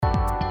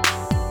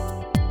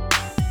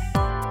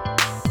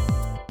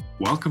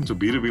Welcome to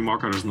B2B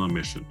Marketers on a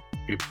Mission,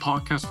 a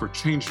podcast for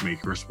change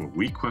makers where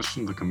we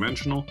question the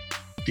conventional,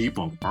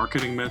 debunk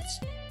marketing myths,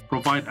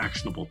 provide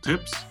actionable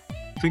tips,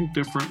 think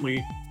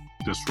differently,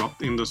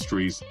 disrupt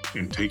industries,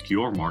 and take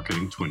your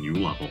marketing to a new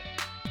level.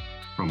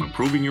 From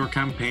improving your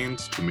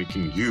campaigns to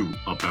making you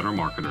a better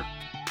marketer,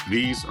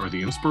 these are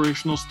the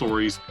inspirational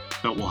stories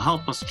that will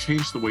help us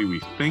change the way we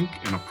think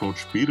and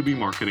approach B2B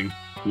marketing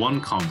one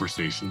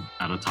conversation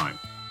at a time.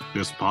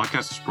 This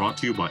podcast is brought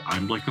to you by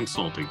I'm Blake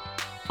Consulting,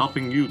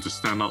 helping you to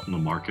stand out in the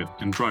market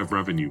and drive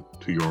revenue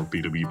to your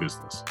B2B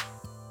business.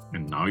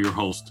 And now your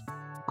host,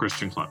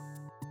 Christian Klepp.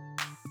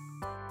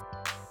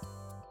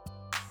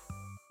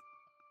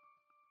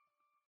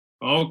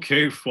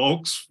 Okay,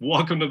 folks,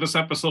 welcome to this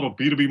episode of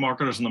B2B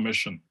Marketers on a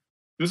Mission.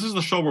 This is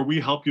the show where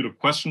we help you to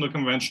question the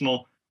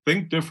conventional,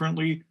 think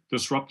differently,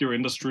 disrupt your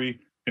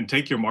industry, and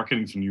take your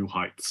marketing to new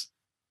heights.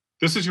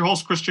 This is your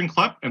host, Christian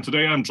Klepp, and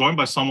today I'm joined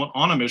by someone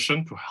on a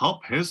mission to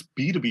help his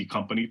B2B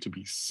company to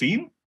be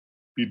seen,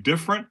 be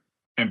different,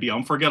 and be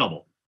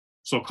unforgettable.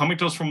 So coming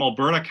to us from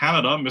Alberta,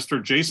 Canada,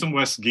 Mr. Jason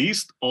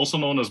West-Geest, also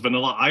known as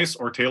Vanilla Ice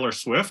or Taylor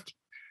Swift.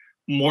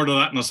 More to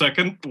that in a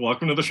second.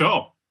 Welcome to the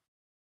show.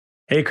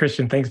 Hey,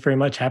 Christian, thanks very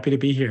much. Happy to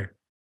be here.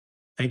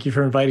 Thank you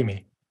for inviting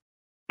me.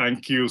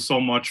 Thank you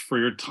so much for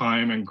your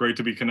time and great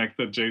to be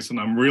connected, Jason.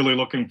 I'm really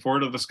looking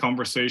forward to this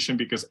conversation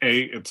because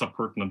A, it's a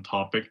pertinent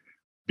topic.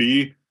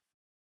 B,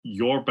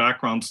 your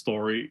background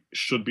story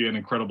should be an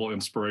incredible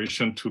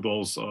inspiration to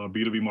those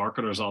B2B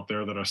marketers out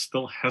there that are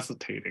still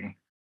hesitating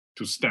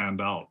to stand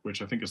out,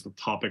 which I think is the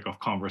topic of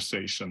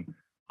conversation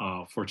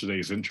for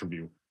today's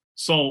interview.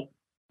 So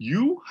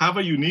you have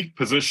a unique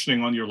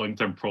positioning on your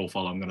LinkedIn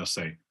profile, I'm going to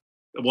say.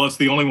 Well, it's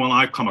the only one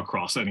I've come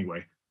across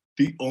anyway.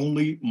 The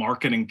only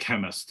marketing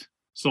chemist.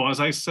 So as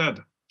I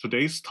said,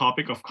 today's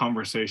topic of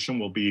conversation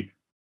will be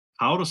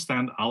how to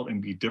stand out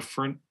and be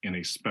different in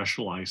a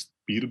specialized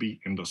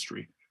B2B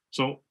industry.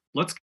 So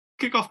let's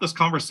kick off this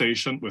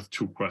conversation with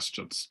two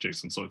questions,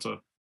 Jason. So it's a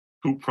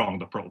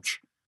two-pronged approach.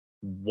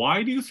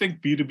 Why do you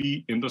think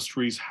B2B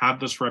industries have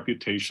this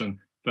reputation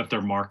that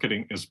their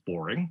marketing is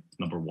boring,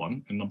 number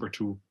one? And number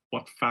two,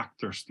 what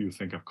factors do you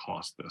think have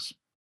caused this?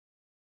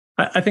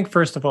 I think,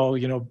 first of all,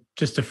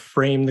 just to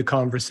frame the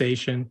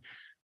conversation,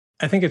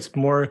 I think it's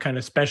more kind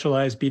of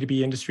specialized B2B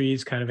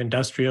industries, kind of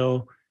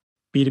industrial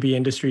B2B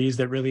industries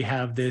that really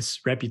have this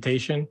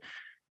reputation.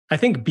 I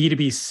think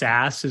B2B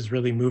SaaS is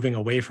really moving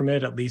away from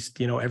it. At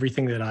least,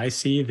 everything that I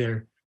see,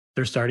 they're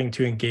starting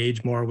to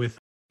engage more with,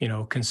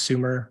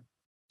 consumer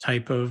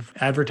type of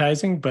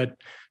advertising, but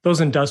those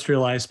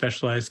industrialized,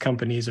 specialized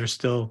companies are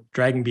still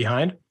dragging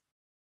behind.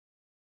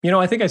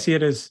 I think I see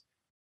it as,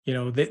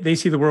 they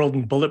see the world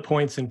in bullet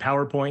points and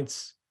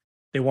PowerPoints.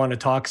 They want to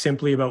talk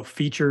simply about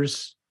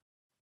features.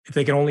 If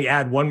they can only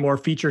add one more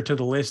feature to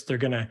the list, they're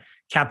going to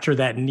capture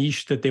that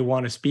niche that they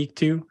want to speak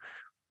to.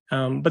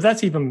 But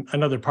that's even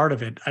another part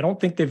of it. I don't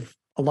think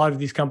a lot of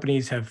these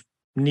companies have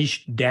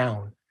niched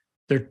down.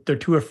 They're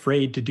too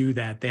afraid to do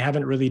that. They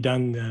haven't really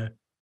done the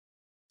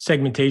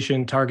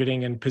segmentation,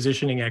 targeting, and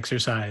positioning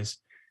exercise.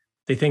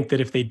 They think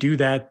that if they do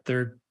that,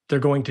 they're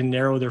going to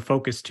narrow their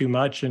focus too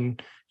much and,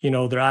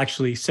 they'll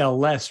actually sell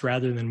less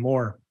rather than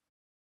more.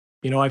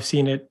 I've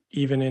seen it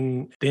even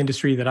in the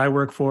industry that I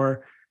work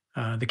for,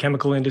 the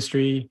chemical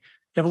industry.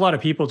 You have a lot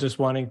of people just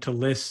wanting to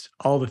list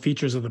all the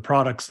features of the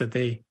products that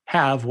they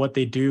have, what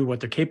they do, what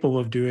they're capable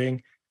of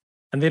doing,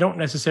 and they don't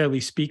necessarily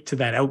speak to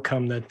that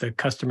outcome that the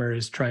customer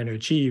is trying to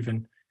achieve.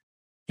 And,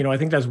 I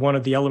think that's one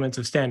of the elements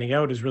of standing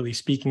out is really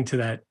speaking to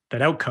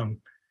that outcome.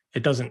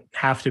 It doesn't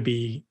have to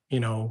be,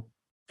 it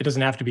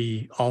doesn't have to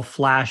be all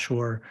flash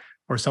or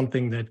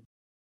something that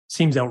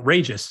seems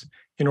outrageous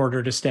in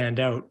order to stand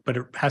out, but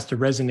it has to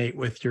resonate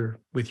with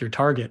your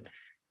target.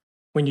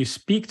 When you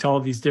speak to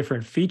all these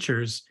different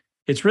features,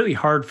 it's really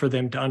hard for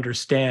them to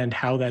understand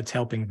how that's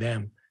helping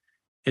them.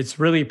 It's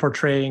really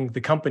portraying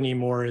the company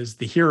more as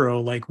the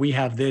hero, like we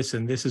have this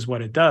and this is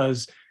what it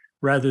does,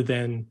 rather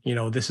than,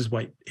 this is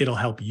what it'll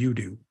help you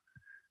do.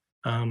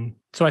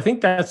 So I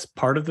think that's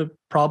part of the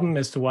problem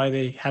as to why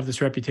they have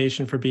this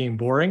reputation for being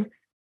boring.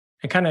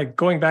 And kind of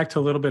going back to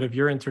a little bit of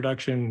your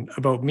introduction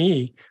about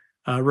me,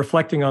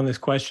 reflecting on this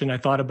question, I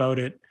thought about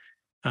it,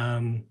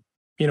 and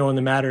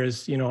the matter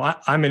is,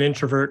 I'm an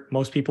introvert.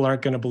 Most people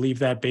aren't going to believe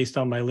that based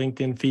on my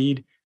LinkedIn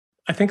feed.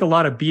 I think a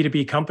lot of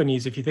B2B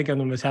companies, if you think of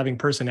them as having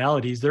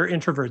personalities, they're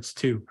introverts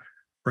too,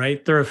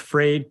 right? They're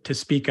afraid to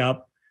speak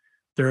up.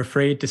 They're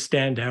afraid to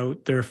stand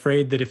out. They're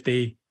afraid that if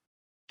they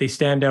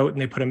stand out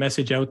and they put a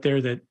message out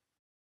there that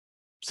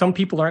some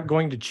people aren't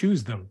going to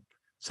choose them.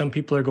 Some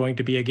people are going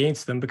to be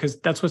against them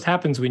because that's what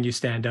happens when you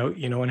stand out,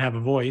 and have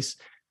a voice.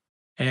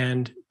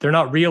 And they're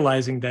not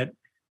realizing that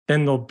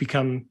then they'll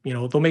become,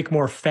 they'll make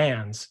more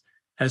fans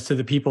as to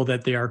the people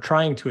that they are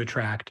trying to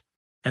attract,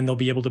 and they'll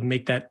be able to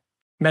make that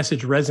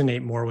message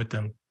resonate more with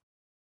them.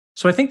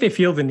 So I think they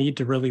feel the need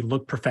to really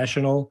look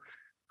professional.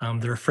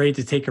 They're afraid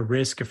to take a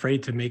risk,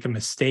 afraid to make a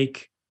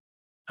mistake.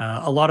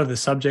 A lot of the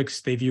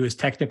subjects they view as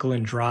technical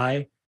and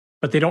dry,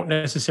 but they don't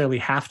necessarily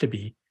have to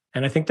be.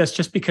 And I think that's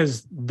just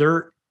because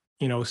they're,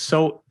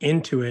 so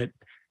into it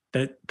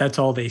that's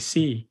all they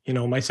see.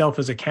 Myself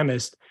as a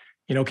chemist,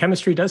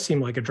 chemistry does seem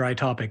like a dry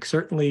topic.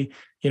 Certainly,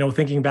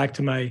 thinking back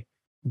to my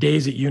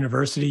days at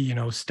university,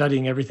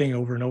 studying everything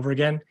over and over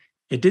again,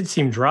 it did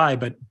seem dry,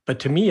 but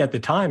to me at the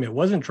time, it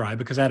wasn't dry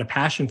because I had a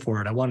passion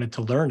for it. I wanted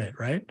to learn it,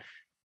 right?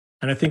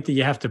 And I think that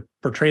you have to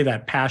portray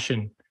that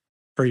passion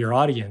for your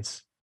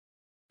audience.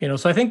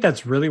 So I think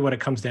that's really what it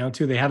comes down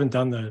to. They haven't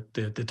done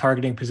the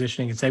targeting,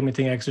 positioning, and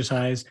segmenting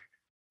exercise.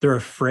 They're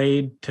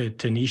afraid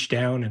to niche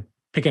down and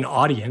pick an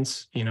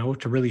audience,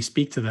 to really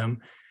speak to them.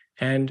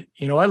 And,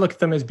 I look at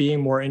them as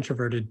being more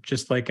introverted,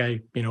 just like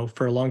I,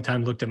 for a long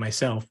time looked at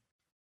myself.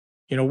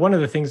 One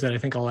of the things that I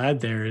think I'll add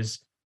there is,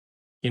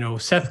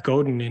 Seth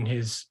Godin in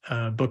his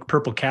book,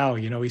 Purple Cow,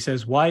 he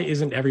says, why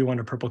isn't everyone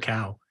a purple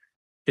cow?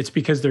 It's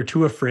because they're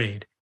too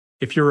afraid.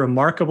 If you're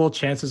remarkable,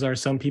 chances are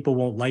some people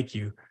won't like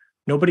you.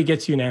 Nobody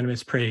gets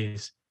unanimous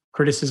praise.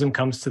 Criticism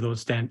comes to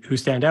those who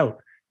stand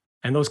out.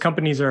 And those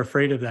companies are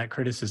afraid of that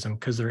criticism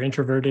because they're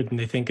introverted and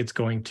they think it's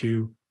going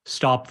to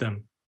stop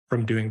them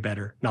from doing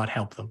better, not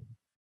help them.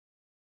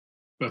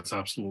 That's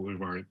absolutely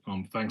right.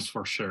 Thanks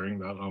for sharing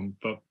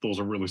that. Those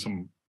are really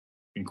some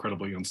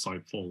incredibly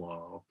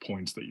insightful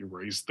points that you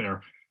raised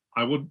there.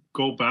 I would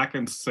go back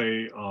and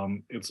say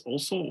it's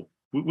also,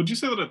 would you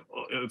say that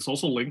it's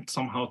also linked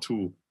somehow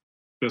to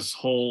this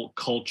whole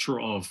culture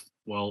of,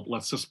 well,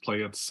 let's just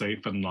play it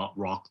safe and not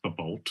rock the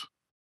boat?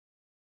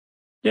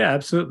 Yeah,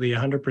 absolutely,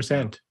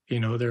 100%.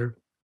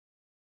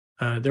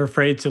 They're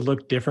afraid to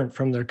look different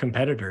from their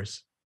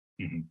competitors.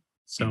 Mhm.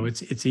 So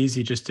Mhm. it's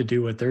easy just to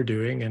do what they're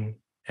doing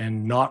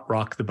and not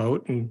rock the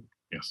boat. And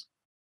Yes,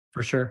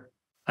 for sure,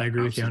 I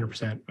agree with you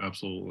absolutely, 100%.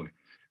 absolutely.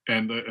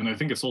 And I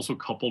think it's also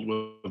coupled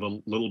with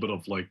a little bit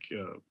of like,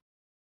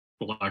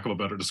 for lack of a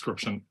better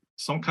description,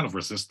 some kind of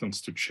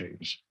resistance to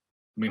change.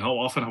 I mean, how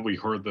often have we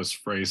heard this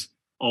phrase?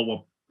 Oh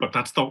well, but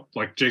that's the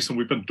like Jason.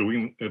 We've been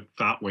doing it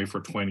that way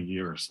for 20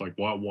 years. Like,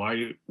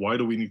 why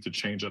do we need to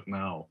change it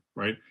now,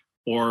 right?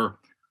 Or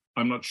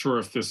I'm not sure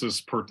if this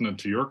is pertinent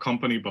to your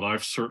company, but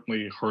I've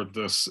certainly heard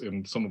this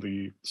in some of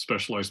the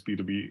specialized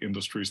B2B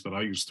industries that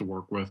I used to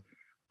work with.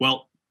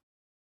 Well,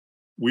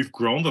 we've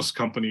grown this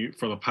company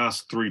for the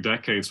past 3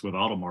 decades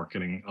without a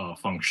marketing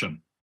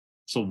function.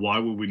 So why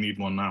would we need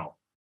one now?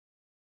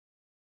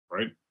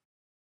 Right.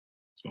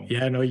 So,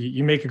 Yeah, no,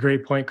 you make a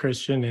great point,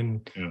 Christian.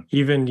 And yeah.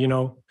 even,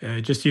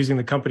 just using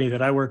the company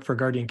that I work for,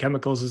 Guardian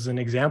Chemicals, as an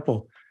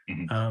example,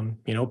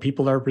 Mhm.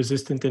 people are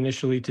resistant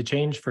initially to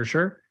change for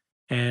sure.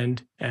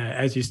 And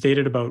as you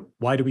stated about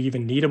why do we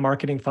even need a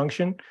marketing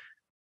function?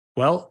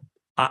 Well,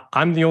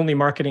 I'm the only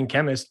marketing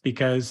chemist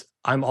because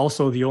I'm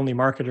also the only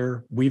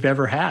marketer we've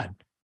ever had.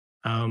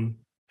 Um,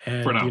 For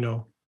and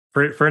now.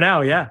 for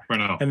now, yeah. For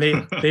now. And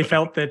they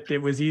felt that it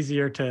was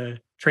easier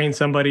to train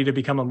somebody to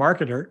become a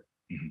marketer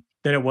Mhm.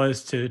 than it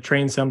was to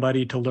train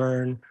somebody to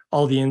learn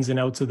all the ins and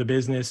outs of the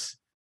business,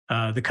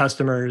 the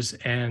customers,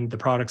 and the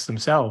products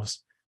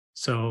themselves.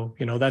 So,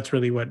 that's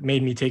really what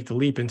made me take the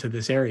leap into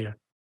this area, is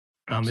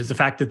the Absolutely.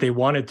 fact that they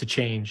wanted to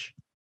change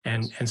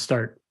Yes. and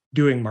start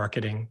doing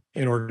marketing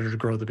in order to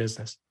grow the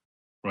business.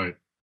 Right.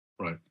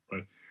 Right.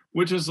 Right.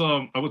 Which is,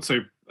 I would say,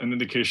 an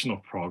indication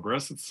of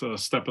progress. It's a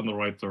step in the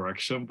right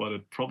direction, but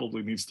it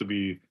probably needs to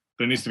be.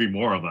 There needs to be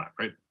more of that,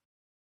 right?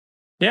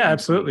 Yeah,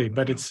 Needs to be more absolutely. of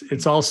that. But Yeah.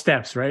 it's all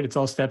steps, right? It's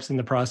all steps in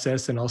the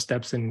process and all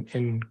steps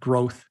in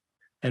growth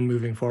and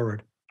moving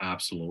forward.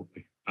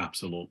 Absolutely.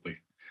 Absolutely.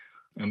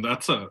 And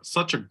that's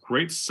such a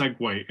great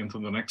segue into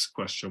the next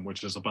question,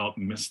 which is about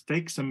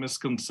mistakes and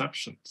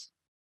misconceptions,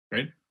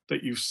 right?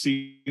 That you've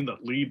seen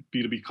that lead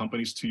B2B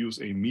companies to use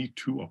a Me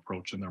Too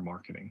approach in their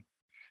marketing.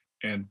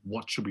 And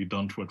what should be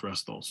done to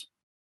address those?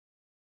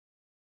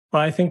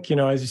 Well, I think,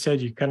 as you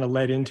said, you kind of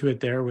led into it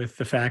there with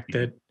the fact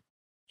Mhm.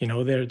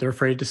 that, they're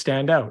afraid to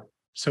stand out.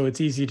 So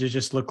it's easy to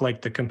just look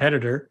like the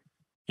competitor,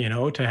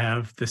 to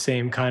have the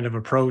same kind of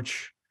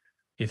approach.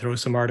 You throw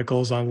some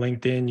articles on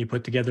LinkedIn, you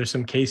put together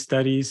some case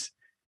studies.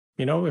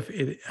 If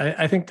it,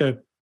 I think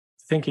the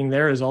thinking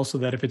there is also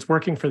that if it's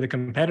working for the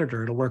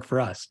competitor, it'll work for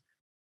us.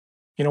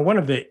 One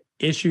of the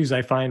issues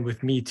I find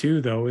with Me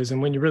Too, though, is,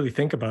 and when you really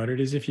think about it,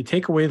 is if you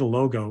take away the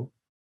logo,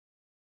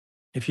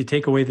 if you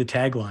take away the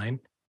tagline,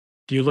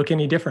 do you look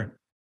any different?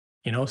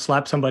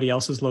 Slap somebody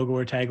else's logo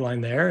or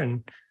tagline there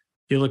and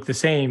you look the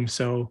same.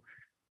 So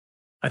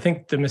I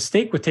think the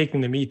mistake with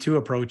taking the Me Too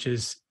approach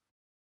is,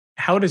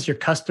 how does your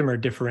customer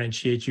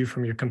differentiate you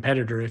from your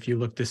competitor if you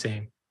look the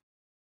same?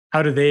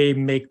 How do they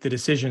make the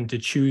decision to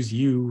choose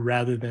you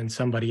rather than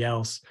somebody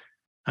else?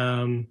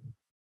 Um,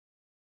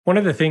 One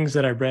of the things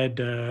that I read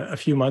a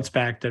few months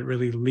back that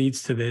really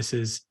leads to this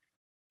is,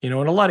 in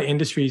a lot of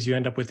industries, you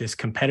end up with this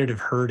competitive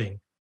herding,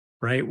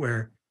 right?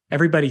 Where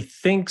everybody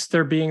thinks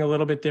they're being a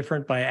little bit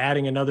different by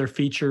adding another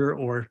feature,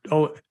 or,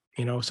 oh,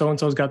 so and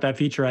so's got that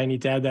feature, I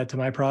need to add that to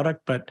my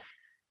product. But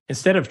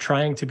instead of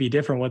trying to be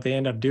different, what they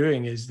end up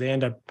doing is they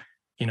end up,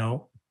 you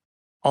know,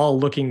 all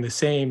looking the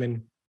same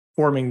and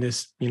forming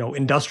this,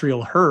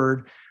 industrial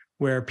herd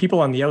where people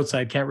on the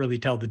outside can't really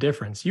tell the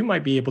difference. You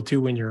might be able to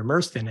when you're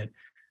immersed in it,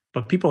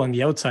 but people on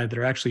the outside that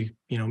are actually,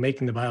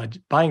 making the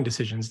buying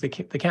decisions, they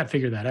can't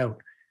figure that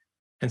out.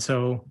 And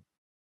so,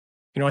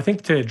 I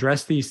think to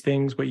address these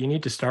things, what you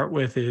need to start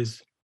with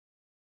is,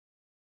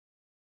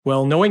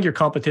 well, knowing your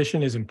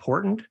competition is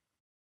important.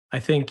 I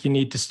think you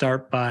need to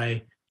start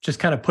by just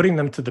kind of putting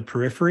them to the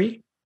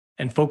periphery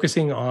and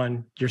focusing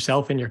on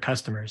yourself and your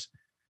customers.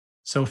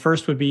 So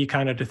first would be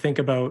kind of to think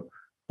about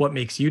what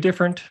makes you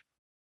different,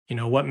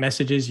 what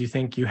messages you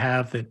think you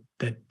have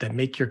that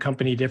make your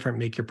company different,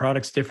 make your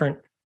products different.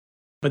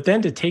 But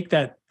then to take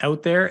that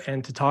out there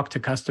and to talk to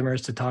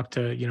customers, to talk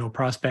to,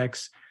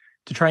 prospects,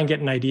 to try and get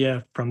an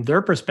idea from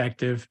their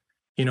perspective,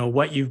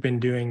 what you've been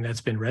doing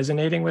that's been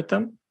resonating with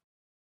them.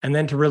 And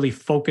then to really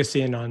focus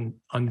in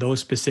on those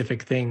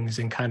specific things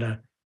and kind of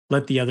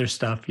let the other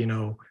stuff,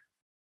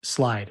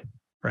 slide,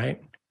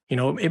 right?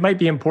 It might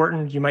be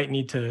important. You might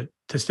need to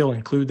still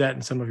include that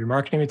in some of your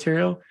marketing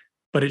material,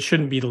 but it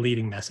shouldn't be the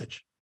leading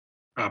message.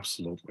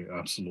 Absolutely,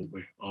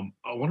 absolutely.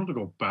 I wanted to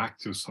go back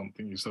to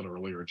something you said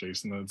earlier,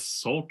 Jason. It's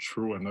so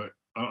true, and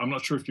I'm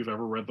not sure if you've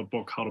ever read the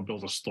book "How to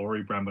Build a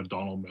Story" by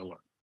Donald Miller,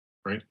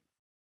 right?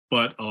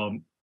 But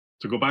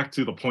to go back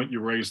to the point you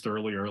raised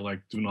earlier,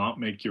 like, do not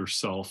make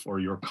yourself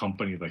or your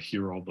company the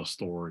hero of the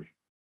story,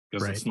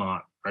 because Right. it's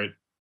not, right?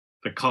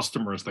 The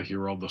customer is the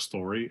hero of the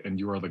story, and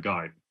you are the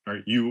guide,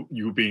 right? You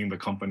being the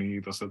company,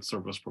 the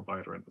service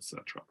provider, and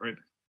etc. Right?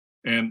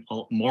 And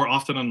more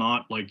often than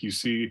not, like, you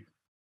see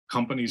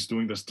companies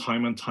doing this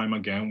time and time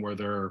again, where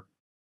they're,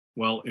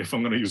 well, if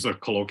I'm going to use a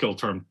colloquial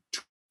term,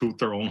 toot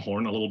their own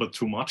horn a little bit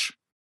too much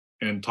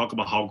and talk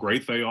about how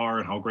great they are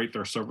and how great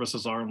their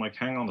services are. I'm like,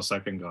 hang on a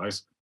second,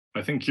 guys.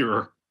 I think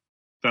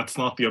that's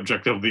not the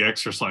objective of the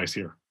exercise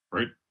here,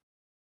 right?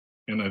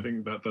 And I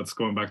think that's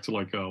going back to,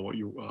 like, what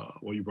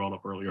you brought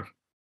up earlier.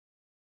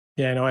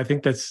 Yeah, no, I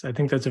think that's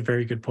a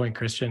very good point,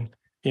 Christian.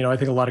 I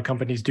think a lot of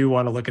companies do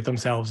want to look at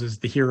themselves as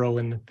the hero,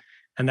 and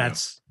Yeah.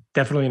 that's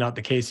definitely not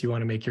the case. You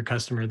want to make your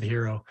customer the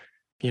hero.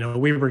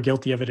 We were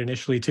guilty of it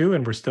initially too,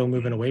 and we're still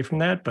moving Mhm. away from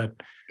that.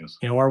 But Yes.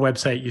 our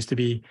website used to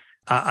be,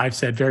 I've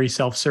said, very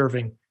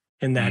self-serving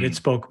in that it Mm.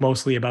 spoke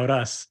mostly about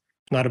us,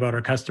 not about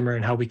our customer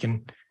and how we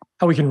can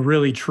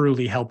really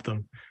truly help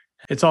them.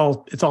 It's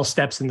all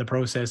steps in the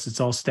process. It's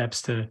all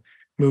steps to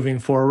moving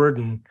forward.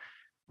 And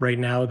right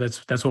now,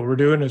 that's what we're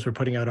doing is we're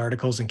putting out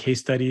articles and case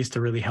studies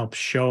to really help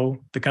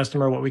show the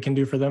customer what we can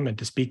do for them and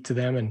to speak to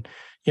them and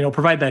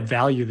provide that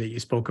value that you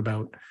spoke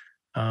about.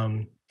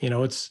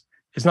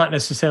 It's not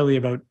necessarily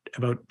about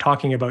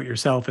talking about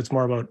yourself. It's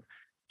more about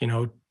you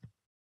know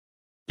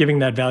giving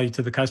that value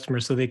to the customer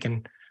so they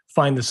can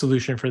find the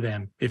solution for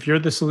them. If you're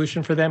the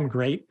solution for them,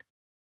 great.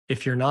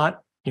 If you're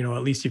not,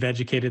 at least you've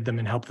educated them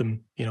and helped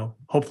them,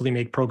 hopefully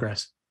make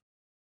progress.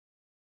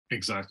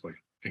 Exactly.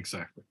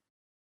 Exactly.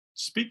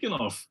 Speaking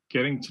of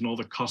getting to know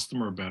the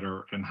customer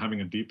better and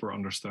having a deeper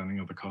understanding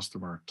of the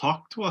customer,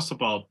 talk to us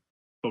about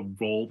the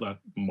role that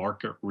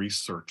market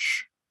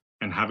research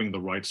and having the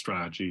right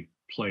strategy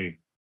play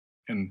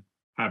in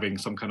having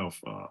some kind of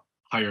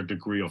higher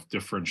degree of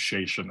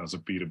differentiation as a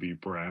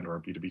B2B brand or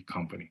a B2B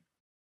company.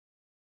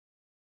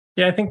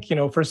 Yeah, I think,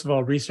 first of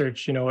all,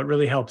 research, it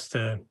really it helps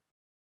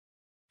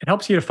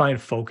you to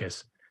find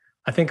focus.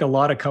 I think a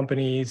lot of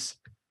companies,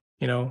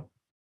 you know,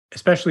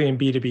 especially in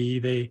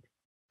B2B,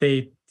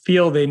 they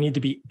feel they need to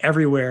be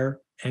everywhere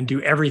and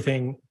do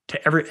everything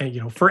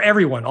to for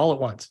everyone all at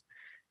once.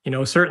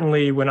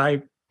 Certainly when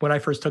I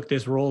first took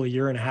this role a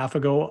year and a half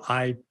ago,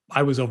 I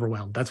was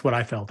overwhelmed. That's what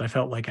I felt. I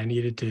felt like I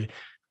needed to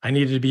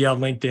be on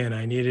LinkedIn.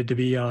 I needed to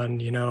be on,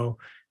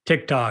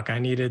 TikTok. I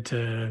needed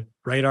to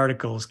write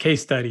articles,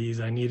 case studies.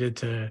 I needed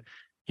to,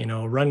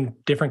 run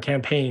different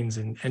campaigns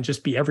and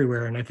just be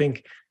everywhere. And I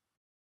think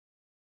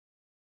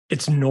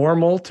it's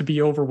normal to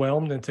be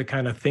overwhelmed and to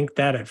kind of think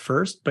that at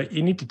first, but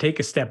you need to take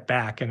a step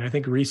back. And I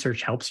think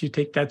research helps you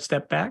take that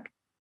step back.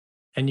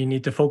 And you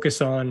need to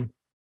focus on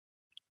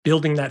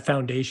building that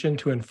foundation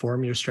to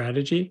inform your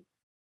strategy.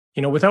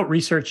 Without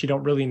research, you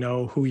don't really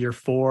know who you're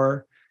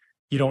for.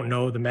 You don't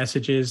know the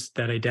messages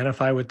that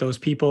identify with those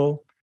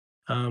people.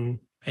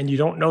 And you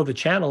don't know the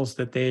channels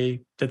that they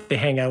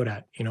hang out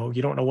at.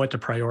 You don't know what to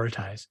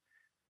prioritize.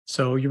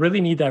 So you really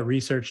need that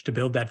research to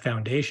build that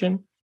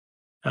foundation.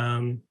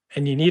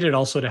 And you need it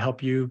also to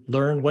help you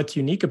learn what's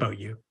unique about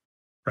you,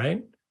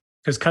 right?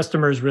 Because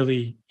customers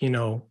really,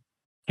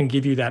 can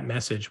give you that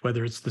message,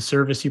 whether it's the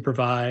service you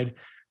provide,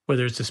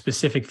 whether it's a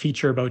specific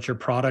feature about your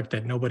product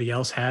that nobody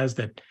else has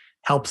that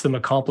helps them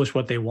accomplish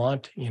what they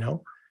want.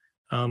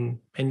 And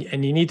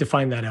you need to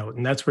find that out.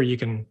 And that's where you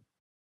can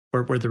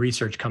where the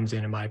research comes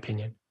in my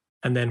opinion.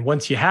 And then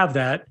once you have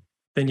that,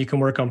 then you can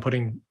work on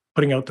putting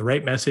out the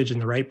right message in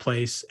the right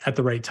place at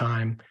the right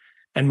time.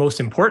 And most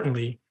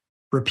importantly,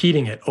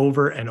 repeating it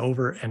over and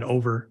over and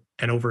over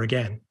and over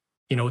again,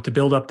 to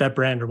build up that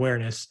brand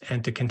awareness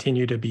and to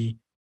continue to be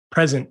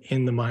present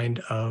in the mind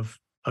of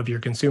your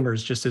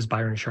consumers, just as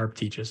Byron Sharp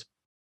teaches.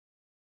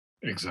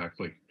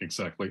 Exactly,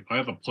 exactly. I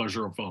had the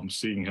pleasure of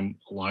seeing him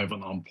live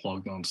and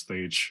unplugged on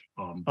stage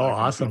Oh, back in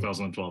awesome.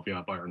 2012.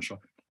 Yeah, Byron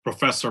Sharp,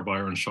 Professor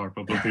Byron Sharp,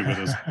 I believe it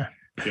is.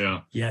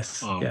 Yeah,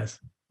 Yes, um, yes.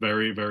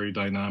 very, very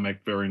dynamic,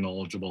 very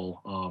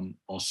knowledgeable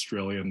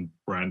Australian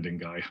branding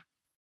guy.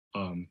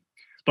 Um,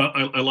 But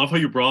I love how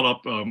you brought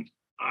up.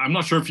 I'm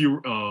not sure if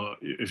you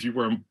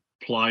were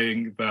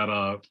implying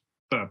that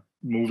that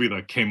movie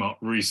that came out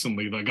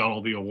recently that got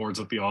all the awards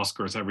at the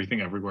Oscars,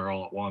 Everything Everywhere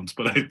All at Once.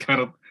 But it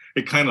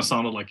kind of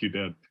sounded like you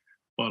did.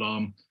 But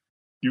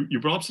you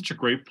brought up such a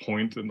great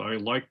point, and I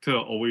like to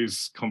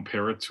always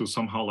compare it to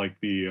somehow like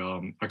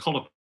the I call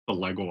it the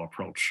Lego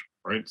approach,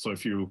 right? So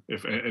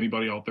if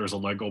anybody out there is a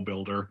Lego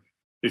builder,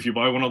 if you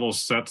buy one of those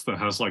sets that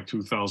has like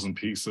 2,000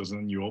 pieces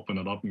and you open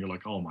it up and you're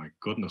like, oh my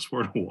goodness,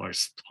 where do I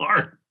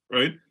start,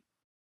 right?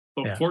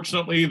 But Yeah.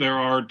 fortunately, there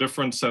are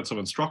different sets of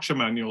instruction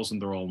manuals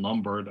and they're all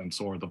numbered, and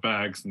so are the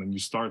bags. And then you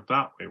start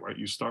that way, right?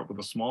 You start with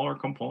the smaller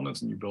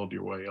components and you build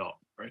your way up,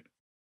 right?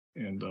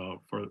 And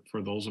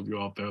for those of you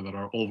out there that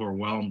are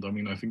overwhelmed, I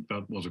mean, I think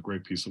that was a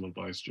great piece of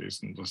advice,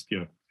 Jason. Just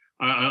yeah,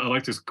 I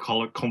like to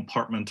call it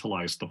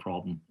compartmentalize the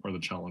problem or the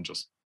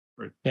challenges,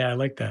 right? Yeah, I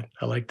like that.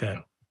 I like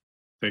Yeah,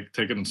 that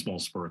take it in small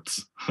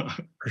spurts.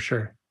 for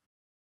sure.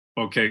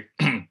 Okay,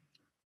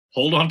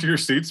 hold on to your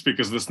seats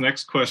because this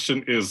next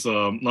question is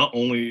not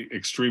only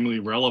extremely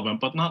relevant,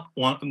 but not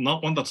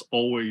one that's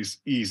always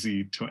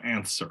easy to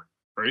answer,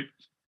 right?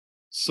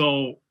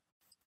 So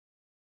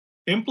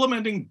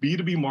implementing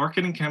B2B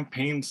marketing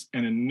campaigns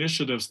and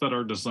initiatives that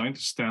are designed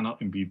to stand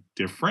out and be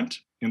different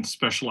in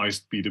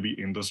specialized B2B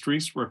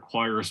industries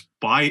requires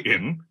buy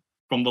in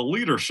from the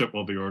leadership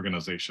of the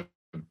organization.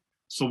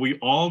 So we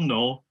all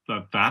know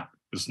that that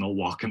is no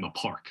walk in the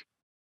park.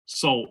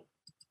 So,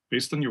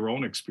 based on your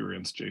own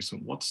experience,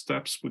 Jason, what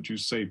steps would you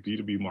say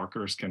B2B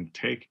marketers can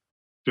take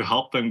to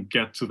help them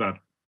get to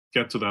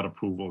that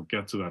approval,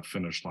 get to that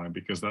finish line?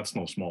 Because that's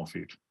no small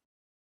feat.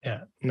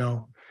 Yeah,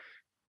 no.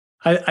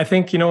 I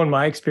think, in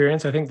my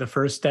experience, I think the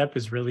first step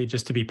is really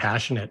just to be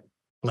passionate.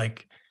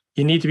 Like,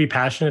 you need to be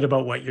passionate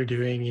about what you're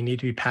doing. You need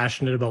to be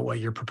passionate about what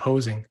you're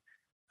proposing.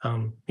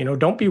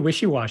 Don't be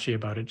wishy-washy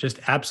about it.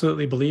 Just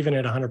absolutely believe in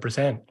it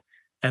 100%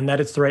 and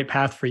that it's the right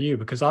path for you,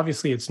 because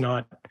obviously it's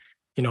not,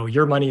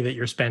 your money that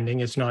you're spending.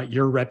 It's not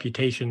your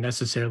reputation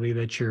necessarily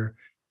that you're,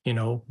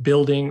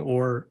 building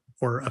or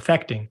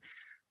affecting.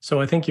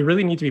 So I think you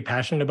really need to be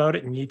passionate about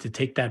it and you need to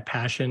take that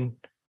passion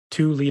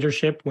to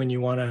leadership when you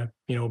want to,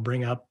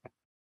 bring up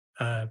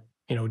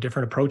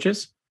different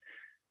approaches.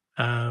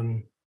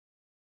 Um,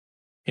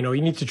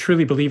 you need to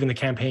truly believe in the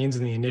campaigns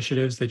and the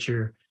initiatives that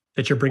you're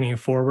bringing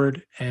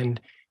forward. And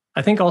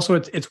I think also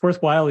it's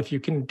worthwhile if you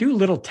can do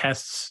little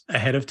tests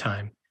ahead of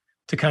time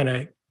to kind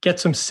of get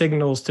some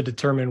signals to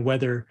determine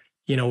whether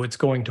it's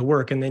going to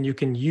work, and then you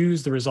can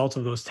use the results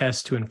of those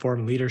tests to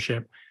inform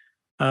leadership.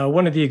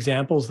 One of the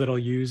examples that I'll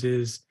use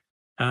is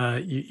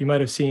you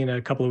might have seen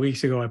a couple of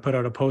weeks ago I put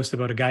out a post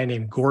about a guy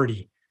named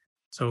Gordy.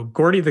 So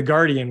Gordy the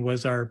Guardian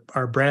was our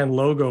brand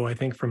logo, I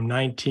think, from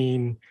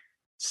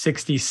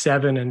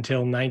 1967 until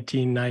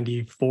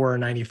 1994 or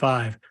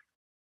 95.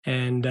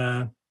 And,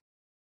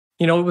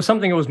 it was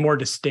something that was more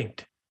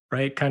distinct,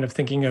 right? Kind of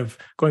thinking of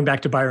going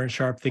back to Byron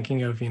Sharp,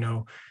 thinking of,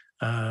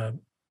 uh,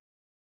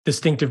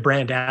 distinctive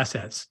brand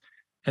assets.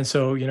 And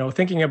so,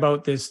 thinking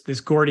about this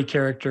Gordy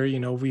character,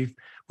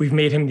 we've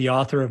made him the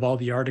author of all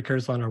the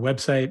articles on our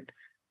website.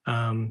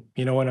 And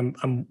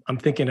I'm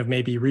thinking of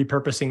maybe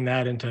repurposing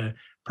that into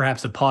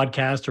perhaps a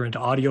podcast or into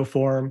audio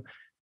form,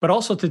 but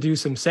also to do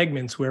some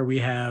segments where we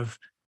have,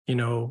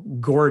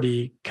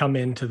 Gordy come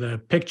into the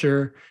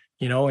picture,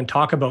 and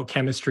talk about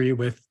chemistry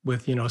with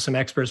some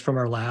experts from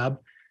our lab.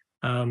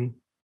 And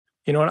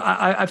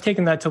I've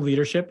taken that to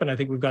leadership, and I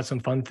think we've got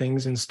some fun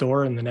things in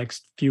store in the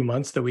next few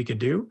months that we could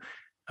do.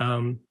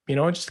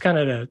 Just kind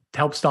of to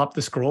help stop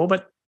the scroll,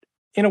 but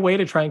in a way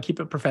to try and keep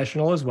it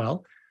professional as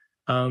well.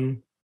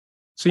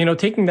 So,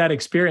 taking that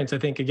experience, I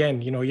think,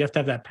 again, you have to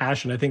have that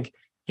passion. I think,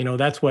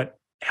 that's what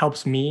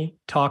helps me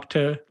talk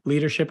to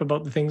leadership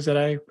about the things that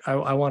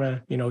I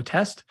want to,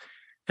 test.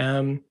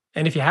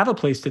 And if you have a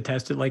place to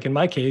test it, like in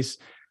my case,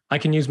 I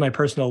can use my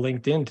personal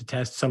LinkedIn to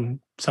test some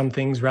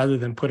things rather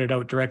than put it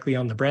out directly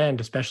on the brand,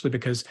 especially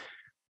because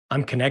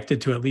I'm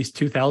connected to at least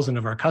 2,000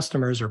 of our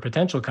customers or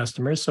potential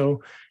customers.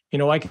 So,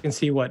 I can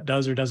see what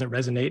does or doesn't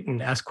resonate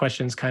and ask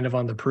questions kind of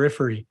on the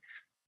periphery.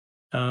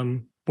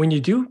 When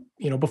you do,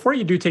 before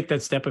you do take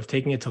that step of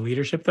taking it to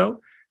leadership,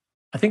 though,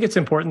 I think it's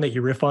important that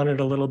you riff on it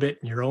a little bit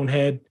in your own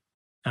head,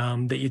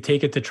 that you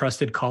take it to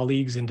trusted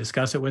colleagues and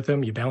discuss it with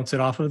them, you bounce it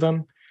off of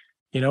them.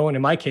 And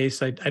in my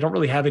case, I don't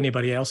really have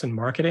anybody else in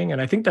marketing.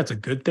 And I think that's a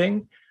good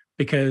thing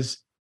because,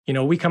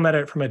 we come at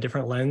it from a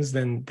different lens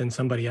than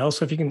somebody else.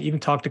 So if you can even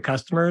talk to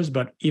customers,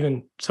 but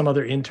even some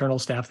other internal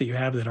staff that you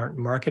have that aren't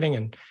in marketing,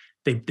 and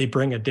they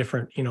bring a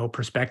different,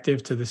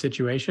 perspective to the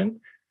situation.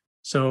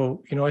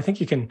 So, I think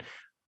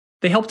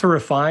they help to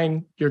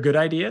refine your good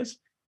ideas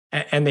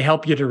and they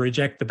help you to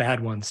reject the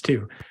bad ones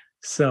too.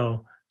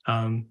 So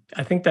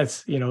I think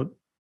that's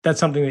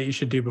something that you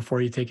should do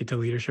before you take it to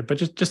leadership. But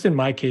just in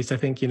my case, I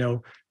think,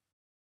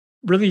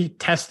 really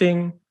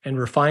testing and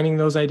refining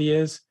those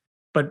ideas,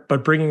 but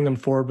bringing them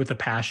forward with a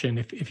passion.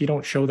 If you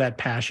don't show that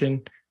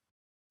passion,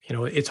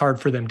 it's hard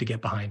for them to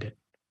get behind it.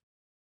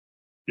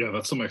 Yeah,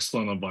 that's some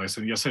excellent advice.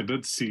 And yes, I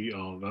did see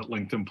that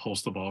LinkedIn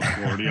post about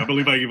Gordy. I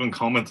believe I even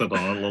commented on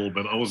it a little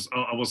bit. I was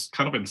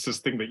kind of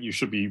insisting that you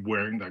should be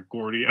wearing that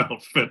Gordy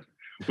outfit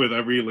with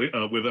every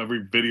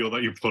video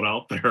that you put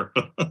out there.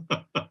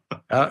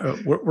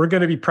 We're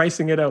going to be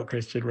pricing it out,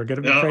 Christian. We're going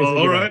to be Yeah. pricing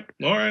All it right. out.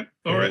 All right.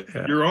 All right.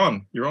 Yeah. You're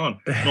on. You're on.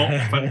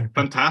 No,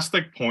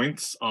 fantastic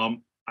points.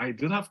 I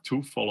did have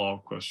two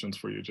follow-up questions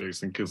for you,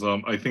 Jason, because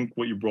I think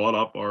what you brought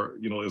up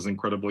is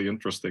incredibly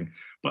interesting.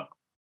 But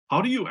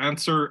how do you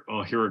answer?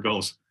 Oh, here it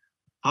goes.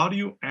 How do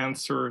you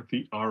answer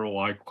the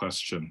ROI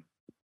question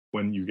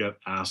when you get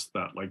asked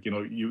that? Like,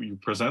 you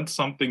present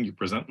something, you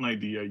present an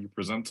idea, you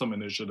present some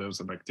initiatives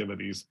and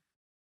activities,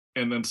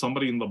 and then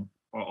somebody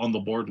on the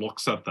board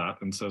looks at that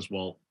and says,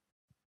 well,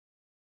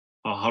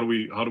 how do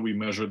we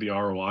measure the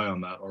ROI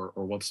on that, or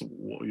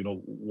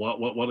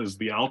what is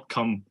the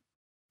outcome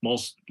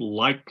most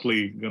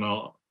likely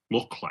gonna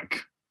look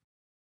like?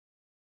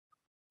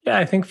 Yeah,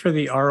 I think for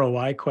the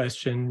ROI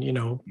question,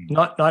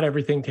 not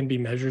everything can be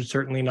measured,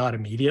 certainly not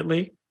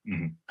immediately.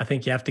 Mhm. I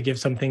think you have to give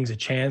some things a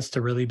chance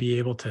to really be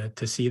able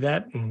to see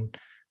that. And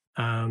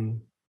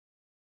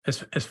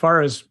as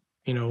far as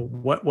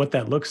what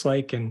that looks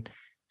like, and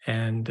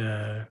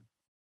I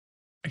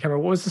can't remember,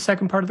 what was the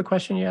second part of the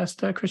question you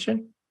asked,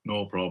 Christian?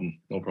 No problem.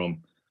 No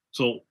problem.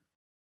 So,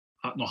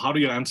 no, how do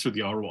you answer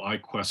the ROI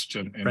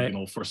question? And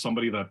Right. for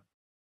somebody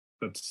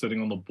that's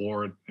sitting on the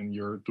board and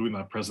you're doing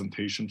that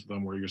presentation to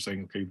them where you're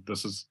saying, okay,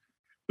 this is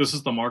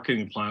the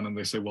marketing plan, and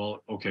they say,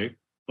 well, okay,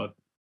 but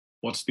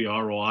what's the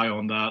ROI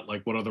on that?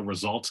 Like, what are the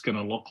results going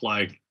to look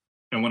like?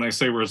 And when I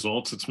say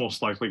results, it's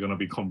most likely going to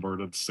be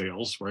converted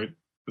sales, right?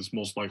 It's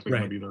most likely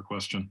going to Right. be their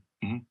question.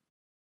 Mhm.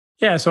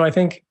 Yeah. So I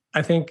think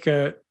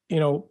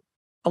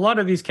a lot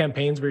of these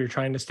campaigns where you're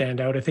trying to stand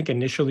out, I think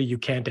initially you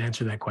can't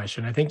answer that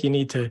question. I think you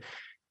need to,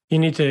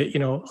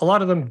 a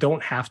lot of them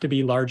don't have to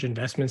be large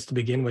investments to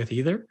begin with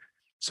either.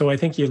 So I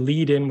think you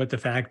lead in with the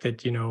fact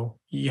that,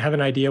 you have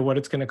an idea what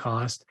it's going to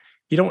cost.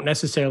 You don't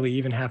necessarily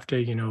even have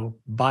to,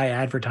 buy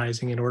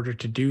advertising in order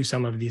to do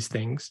some of these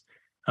things.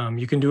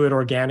 You can do it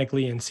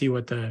organically and see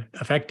what the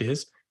effect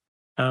is.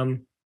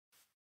 Um,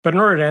 but in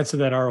order to answer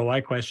that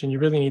ROI question, you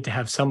really need to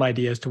have some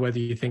idea as to whether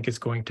you think it's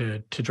going to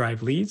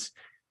drive leads.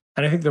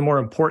 And I think the more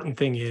important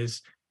thing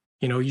is,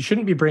 you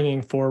shouldn't be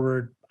bringing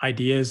forward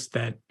ideas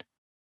that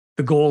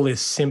the goal is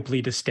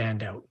simply to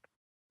stand out.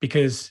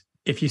 Because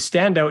if you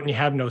stand out and you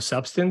have no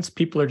substance,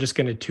 people are just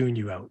going to tune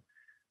you out.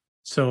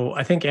 So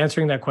I think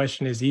answering that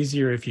question is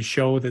easier if you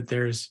show that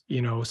there's,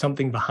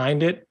 something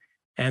behind it,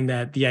 and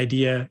that the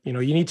idea, you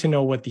need to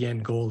know what the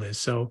end goal is.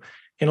 So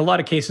in a lot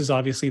of cases,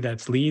 obviously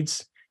that's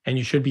leads, and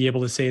you should be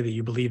able to say that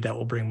you believe that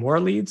will bring more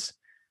leads,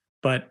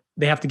 but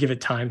they have to give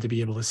it time to be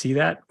able to see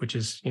that, which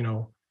is,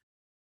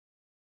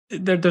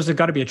 there's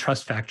got to be a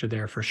trust factor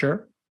there for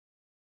sure.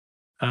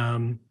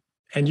 Um,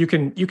 and you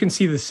can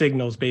see the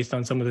signals based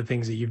on some of the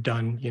things that you've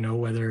done,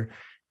 whether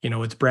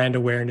it's brand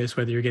awareness,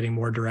 whether you're getting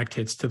more direct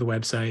hits to the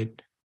website,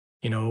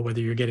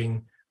 whether you're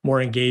getting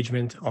more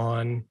engagement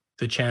on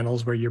the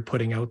channels where you're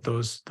putting out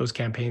those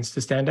campaigns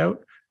to stand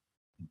out.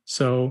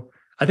 So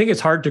I think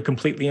it's hard to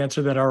completely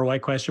answer that ROI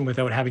question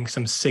without having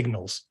some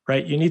signals,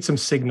 right? You need some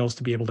signals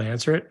to be able to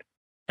answer it,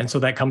 and so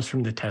that comes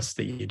from the tests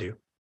that you do.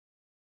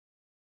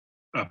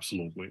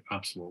 Absolutely.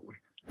 Absolutely.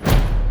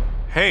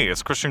 Hey,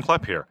 it's Christian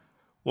Klepp here.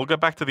 We'll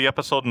get back to the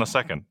episode in a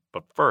second,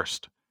 but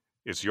first,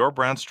 is your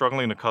brand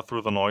struggling to cut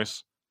through the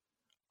noise?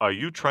 Are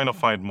you trying to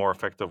find more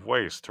effective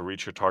ways to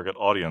reach your target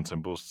audience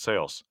and boost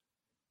sales?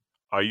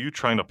 Are you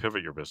trying to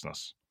pivot your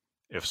business?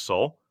 If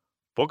so,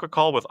 book a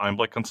call with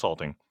Einblick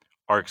Consulting.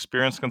 Our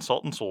experienced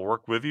consultants will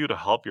work with you to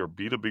help your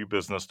B2B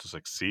business to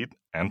succeed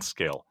and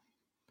scale.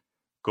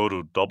 Go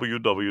to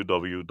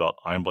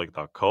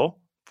www.einblick.co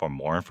for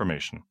more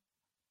information.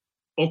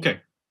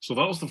 Okay. So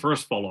that was the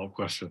first follow-up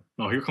question.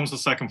 Now here comes the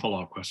second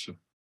follow-up question.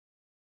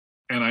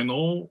 And I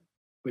know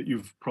that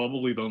you've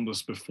probably done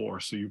this before,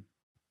 so you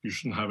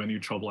shouldn't have any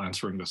trouble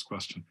answering this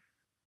question.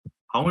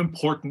 How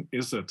important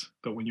is it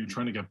that when you're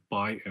trying to get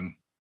buy-in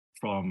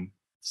from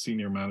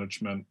senior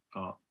management,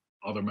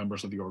 other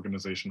members of the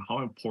organization, how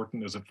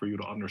important is it for you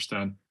to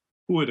understand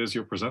who it is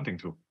you're presenting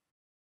to?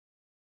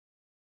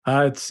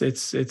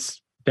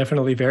 It's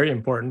definitely very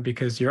important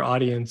because your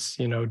audience,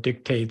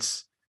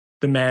 dictates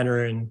the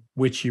manner in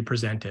which you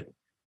present it.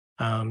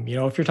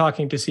 If you're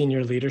talking to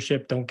senior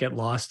leadership, don't get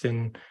lost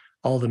in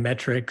all the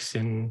metrics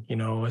and a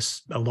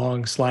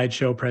long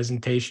slideshow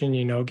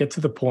presentation. Get to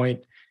the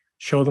point,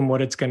 show them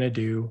what it's going to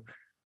do.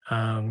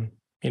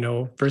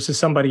 Versus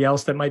somebody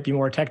else that might be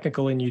more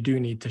technical, and you do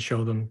need to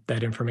show them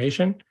that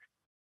information.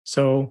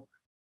 So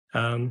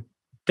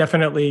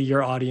definitely,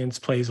 your audience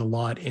plays a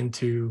lot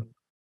into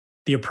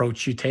the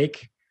approach you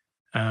take.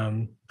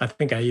 I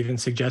think I even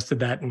suggested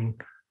that in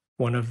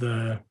one of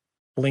the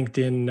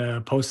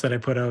LinkedIn posts that I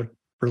put out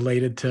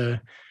related to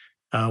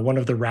one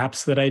of the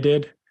raps that I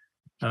did,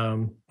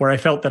 where I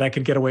felt that I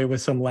could get away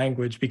with some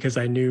language because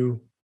I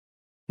knew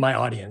my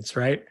audience,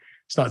 right?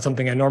 It's not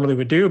something I normally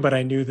would do, but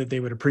I knew that they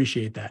would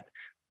appreciate that.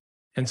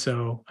 And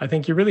so I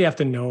think you really have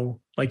to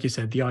know, like you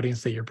said, the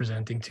audience that you're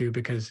presenting to,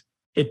 because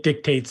it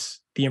dictates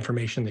the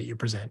information that you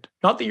present.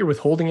 Not that you're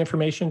withholding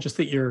information, just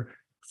that you're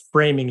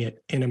framing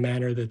it in a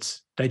manner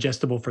that's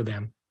digestible for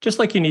them, just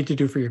like you need to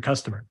do for your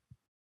customer.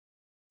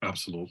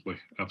 Absolutely,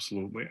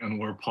 absolutely. And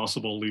where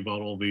possible, leave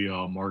out all the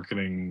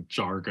marketing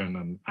jargon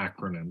and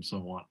acronyms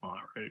and whatnot,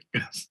 right?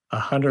 Yes.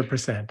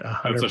 100%,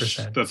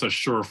 100%. That's a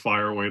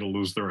surefire way to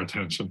lose their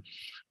attention.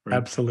 Right?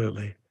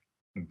 Absolutely.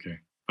 Okay,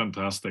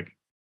 fantastic.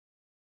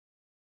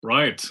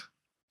 Right.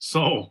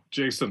 So,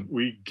 Jason,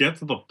 we get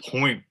to the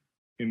point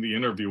in the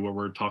interview where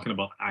we're talking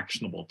about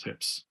actionable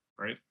tips,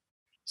 right?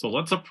 So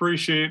let's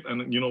appreciate,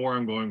 and you know where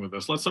I'm going with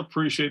this. Let's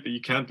appreciate that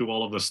you can't do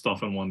all of this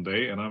stuff in one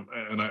day,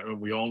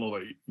 we all know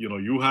that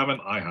you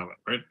haven't, I haven't,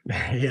 right?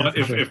 Yeah, But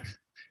for sure.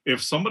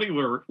 if somebody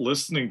were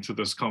listening to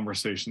this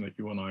conversation that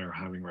you and I are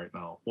having right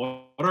now,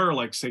 what are,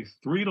 like, say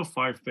 3 to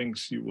 5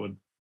 things you would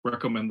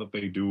recommend that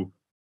they do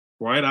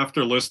right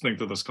after listening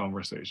to this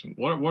conversation?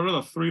 What are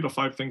the 3 to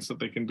 5 things that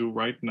they can do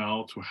right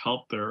now to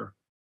help their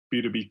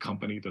B2B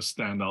company to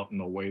stand out in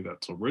a way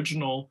that's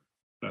original,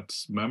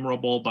 that's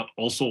memorable, but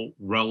also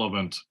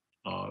relevant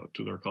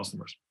to their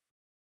customers?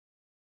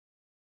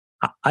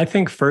 I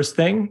think first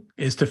thing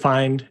is to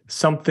find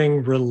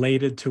something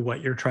related to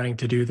what you're trying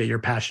to do that you're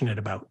passionate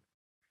about.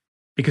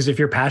 Because if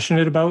you're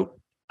passionate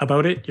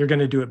about it, you're going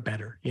to do it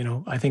better.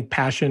 I think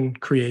passion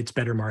creates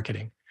better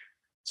marketing.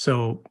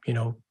 So,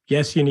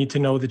 yes, you need to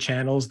know the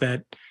channels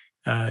that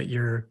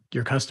your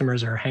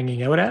customers are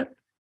hanging out at,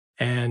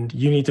 and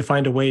you need to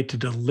find a way to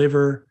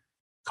deliver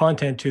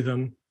content to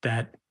them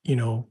that,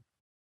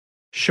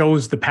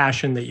 shows the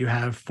passion that you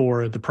have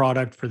for the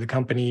product, for the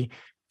company,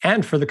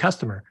 and for the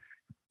customer.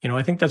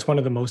 I think that's one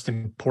of the most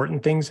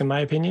important things, in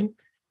my opinion.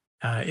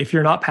 If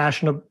you're not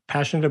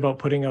passionate about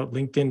putting out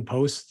LinkedIn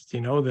posts,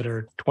 that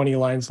are 20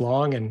 lines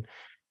long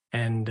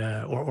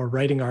or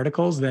writing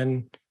articles,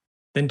 then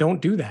don't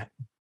do that.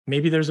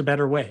 Maybe there's a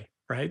better way,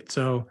 right?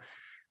 So,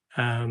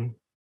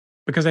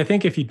 because I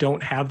think if you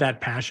don't have that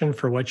passion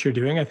for what you're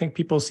doing, I think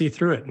people see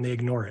through it and they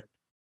ignore it.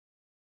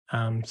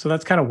 So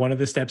that's kind of one of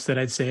the steps that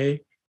I'd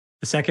say.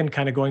 The second,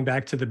 kind of going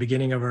back to the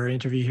beginning of our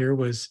interview here,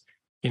 was,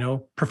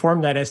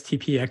 perform that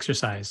STP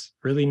exercise,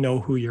 really know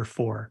who you're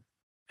for,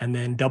 and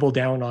then double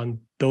down on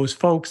those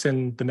folks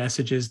and the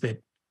messages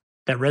that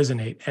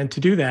resonate. And to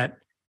do that,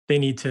 they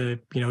need to,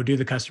 do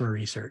the customer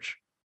research.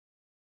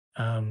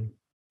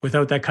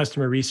 Without that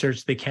customer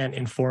research, they can't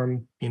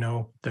inform,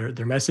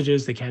 their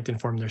messages, they can't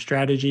inform their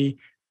strategy.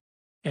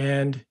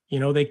 And,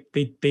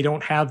 they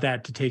don't have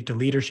that to take to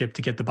leadership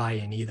to get the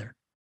buy-in either.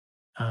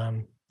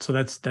 So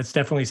that's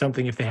definitely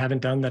something, if they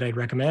haven't done, that I'd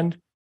recommend.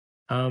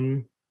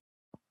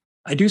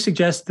 I do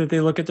suggest that they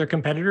look at their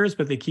competitors,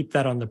 but they keep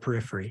that on the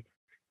periphery.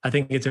 I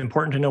think it's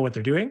important to know what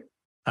they're doing,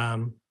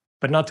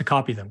 but not to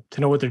copy them,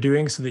 to know what they're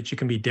doing so that you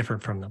can be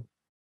different from them.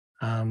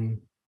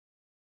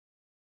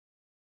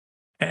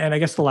 And I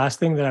guess the last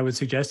thing that I would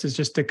suggest is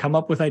just to come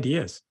up with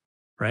ideas,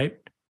 right?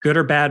 Good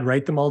or bad,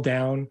 write them all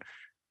down,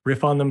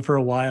 riff on them for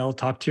a while,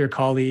 talk to your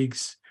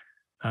colleagues,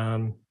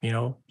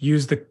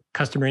 use the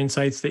customer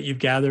insights that you've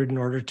gathered in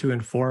order to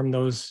inform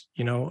those,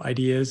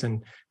 ideas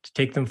and to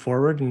take them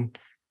forward. And,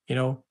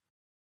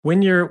 when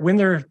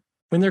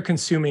they're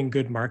consuming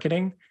good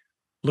marketing,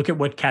 look at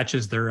what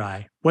catches their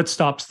eye, what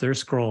stops their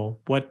scroll,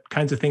 what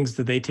kinds of things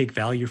do they take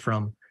value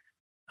from.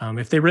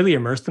 If they really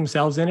immerse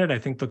themselves in it, I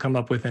think they'll come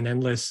up with an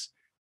endless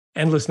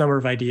number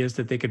of ideas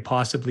that they could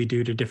possibly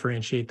do to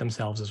differentiate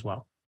themselves as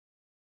well.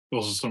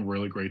 Those are some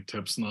really great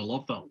tips. And I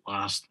love that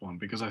last one,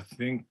 because I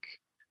think,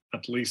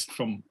 at least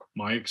from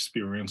my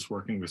experience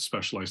working with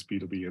specialized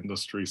B2B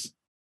industries,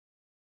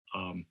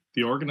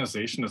 the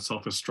organization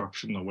itself is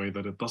structured in a way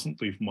that it doesn't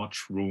leave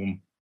much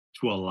room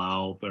to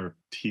allow their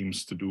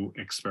teams to do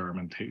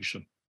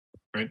experimentation,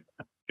 right?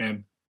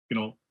 And,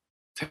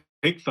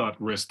 take that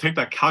risk, take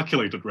that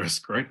calculated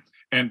risk, right?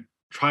 And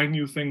try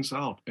new things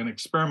out and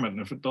experiment.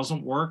 And if it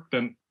doesn't work,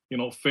 then,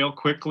 fail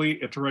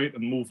quickly, iterate,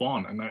 and move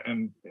on.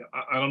 And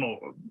I don't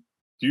know,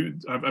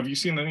 have you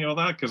seen any of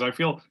that? Because I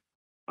feel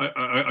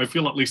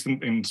at least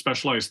in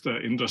specialized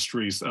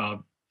industries,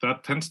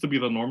 that tends to be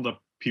the norm, that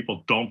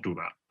people don't do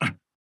that.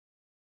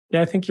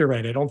 Yeah, I think you're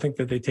right. I don't think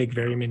that they take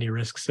very many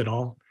risks at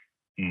all.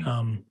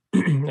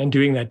 And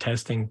doing that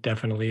testing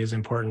definitely is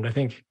important. I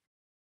think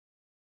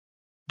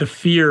the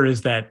fear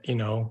is that,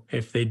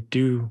 if they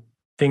do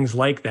things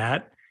like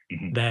that,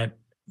 that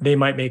they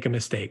might make a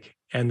mistake,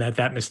 and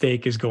that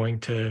mistake is going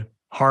to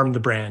harm the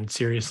brand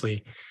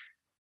seriously.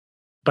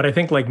 But I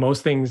think, like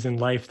most things in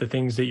life, the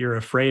things that you're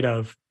afraid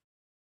of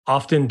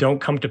often don't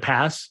come to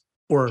pass,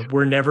 or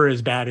were never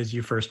as bad as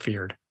you first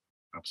feared.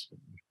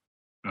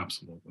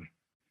 Absolutely.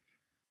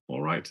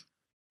 All right.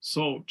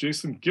 So,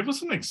 Jason, give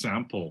us an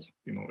example,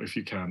 if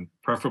you can,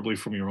 preferably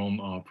from your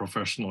own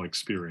professional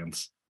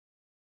experience,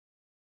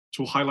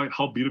 to highlight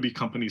how B2B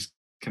companies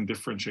can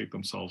differentiate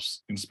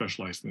themselves in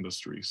specialized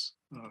industries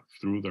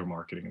through their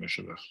marketing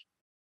initiatives.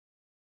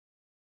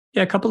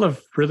 Yeah, a couple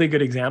of really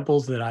good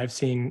examples that I've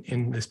seen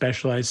in the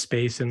specialized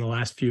space in the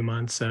last few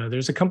months.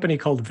 There's a company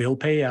called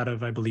Vilpay out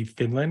of, I believe,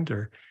 Finland,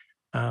 or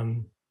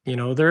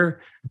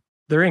they're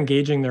they're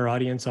engaging their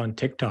audience on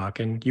TikTok,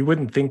 and you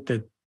wouldn't think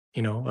that,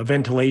 a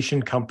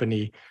ventilation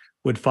company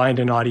would find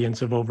an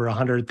audience of over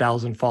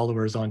 100,000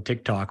 followers on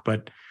TikTok,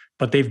 but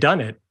they've done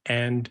it,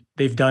 and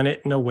they've done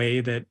it in a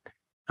way that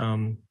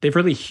they've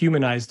really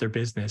humanized their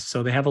business.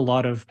 So they have a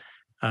lot of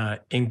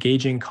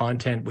engaging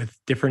content with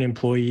different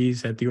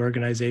employees at the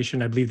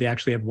organization. I believe they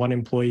actually have one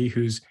employee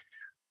who's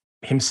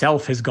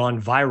himself has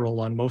gone viral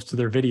on most of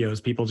their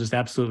videos. People just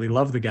absolutely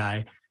love the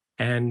guy.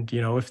 And,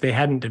 if they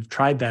hadn't have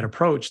tried that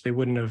approach, they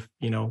wouldn't have,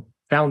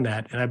 found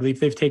that. And I believe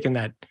they've taken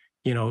that,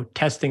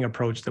 testing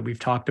approach that we've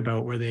talked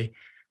about, where they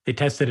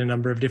tested a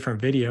number of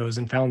different videos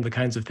and found the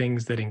kinds of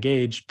things that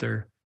engaged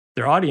their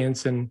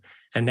audience. And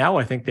now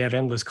I think they have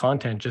endless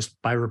content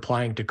just by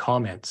replying to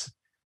comments.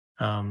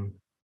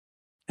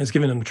 It's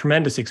given them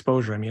tremendous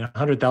exposure. I mean,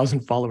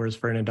 100,000 followers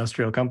for an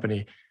industrial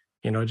company,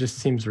 it just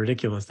seems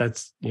ridiculous.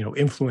 That's,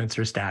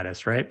 influencer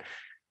status, right?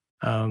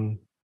 And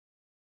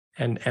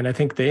I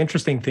think the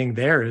interesting thing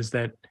there is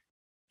that,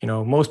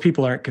 most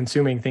people aren't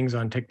consuming things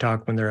on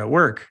TikTok when they're at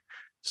work.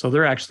 So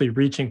they're actually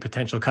reaching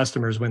potential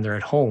customers when they're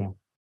at home,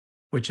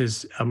 which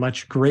is a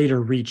much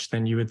greater reach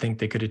than you would think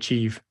they could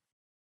achieve.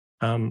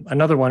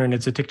 Another one, and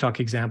it's a TikTok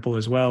example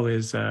as well,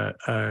 is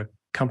a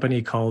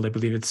company called, I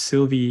believe it's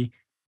Sylvie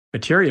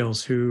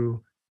Materials,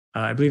 who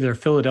I believe they're a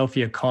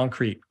Philadelphia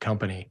concrete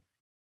company.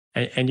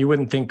 And you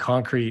wouldn't think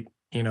concrete,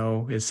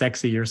 is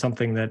sexy or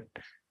something that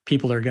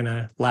people are going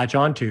to latch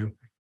onto.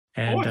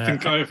 And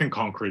I think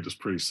concrete is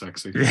pretty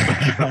sexy.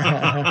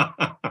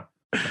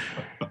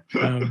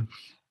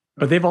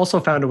 But they've also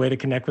found a way to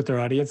connect with their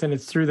audience, and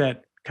it's through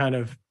that kind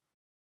of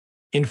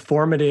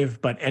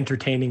informative but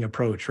entertaining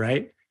approach,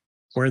 right?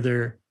 Where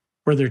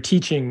they're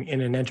teaching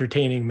in an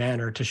entertaining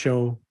manner to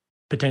show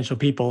potential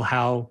people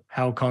how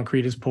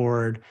concrete is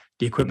poured,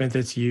 the equipment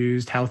that's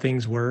used, how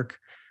things work.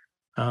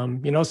 So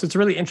it's a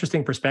really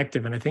interesting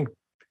perspective. And I think,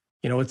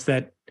 it's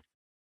that,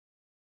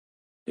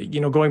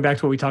 going back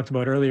to what we talked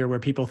about earlier, where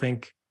people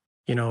think,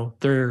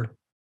 their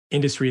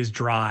industry is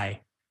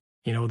dry,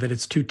 that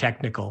it's too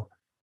technical.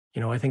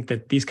 I think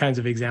that these kinds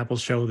of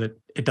examples show that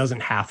it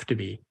doesn't have to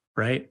be,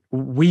 right?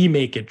 We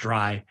make it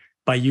dry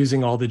by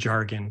using all the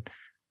jargon,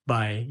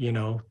 by,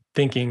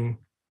 thinking,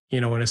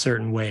 in a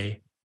certain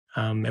way.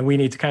 And we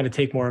need to kind of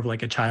take more of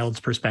like a child's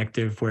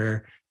perspective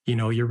where,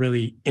 you're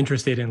really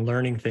interested in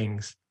learning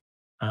things.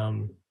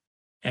 And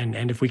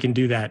if we can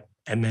do that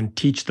and then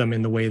teach them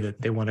in the way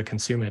that they want to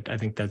consume it, I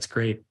think that's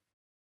great.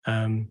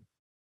 A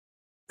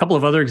couple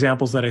of other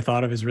examples that I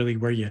thought of is really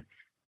where you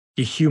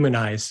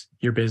humanize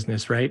your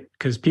business, right?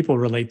 Because people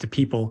relate to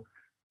people.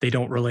 They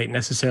don't relate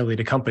necessarily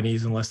to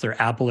companies unless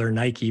they're Apple or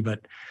Nike,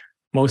 but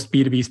most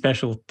B2B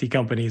specialty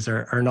companies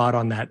are not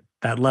on that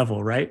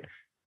level, right?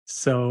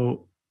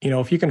 So,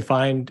 if you can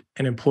find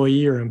an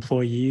employee or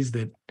employees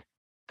that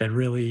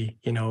really,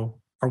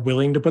 are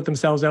willing to put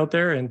themselves out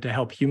there and to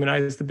help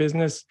humanize the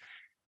business,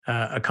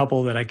 a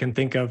couple that I can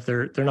think of,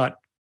 they're not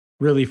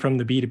really from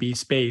the B2B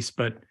space,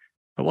 but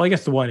I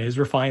guess the one is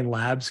Refine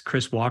Labs.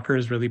 Chris Walker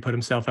has really put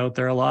himself out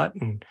there a lot,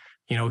 and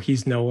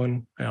he's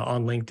known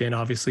on LinkedIn,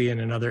 obviously, and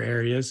in other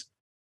areas.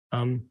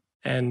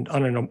 And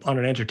on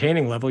an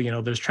entertaining level,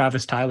 there's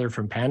Travis Tyler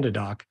from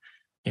PandaDoc.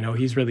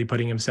 He's really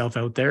putting himself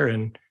out there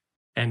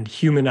and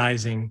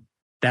humanizing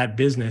that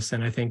business.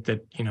 And I think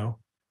that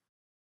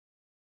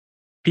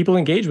people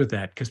engage with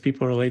that because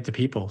people relate to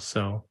people.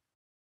 So.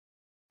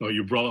 No,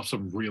 you brought up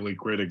some really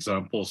great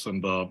examples,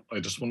 and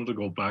I just wanted to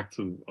go back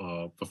to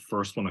the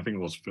first one. I think it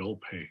was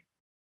VillPay.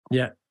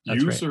 Yeah,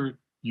 that's right.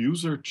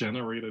 User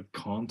generated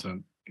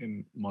content,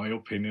 in my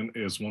opinion,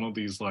 is one of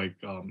these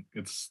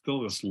it's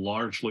still this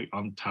largely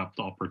untapped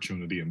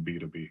opportunity in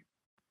B2B,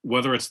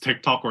 whether it's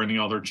TikTok or any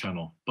other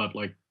channel. But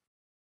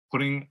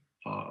putting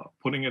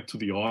it to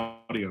the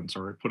audience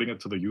or putting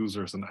it to the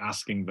users and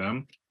asking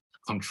them to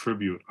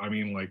contribute. I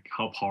mean,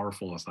 how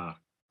powerful is that,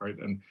 right?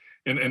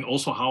 And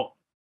also how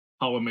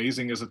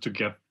amazing is it to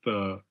get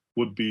the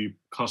would-be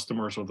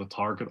customers or the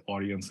target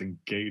audience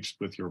engaged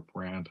with your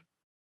brand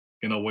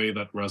in a way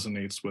that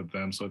resonates with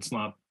them. So it's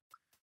not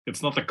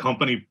the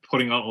company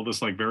putting out all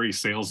this very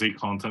salesy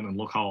content and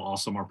look how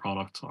awesome our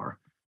products are,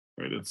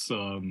 right? It's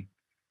the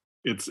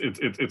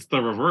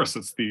reverse.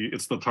 It's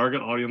the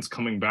target audience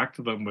coming back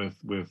to them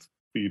with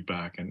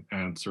feedback and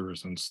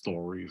answers and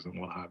stories and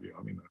what have you.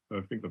 I mean,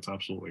 I think that's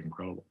absolutely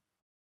incredible.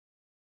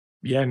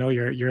 Yeah, no,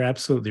 you're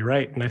absolutely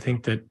right. And I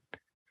think that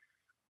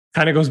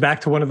kind of goes back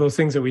to one of those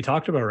things that we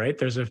talked about, right?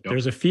 There's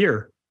a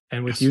fear,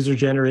 and with user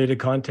generated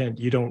content,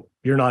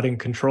 you're not in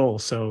control.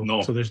 So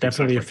there's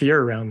definitely a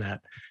fear around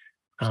that.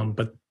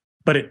 But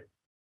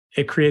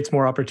it creates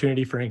more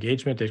opportunity for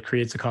engagement. It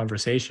creates a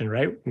conversation,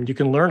 right? And you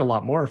can learn a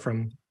lot more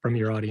from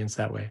your audience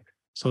that way.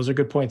 So those are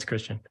good points,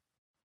 Christian.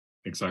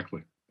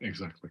 Exactly.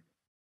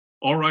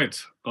 All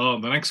right. The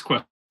next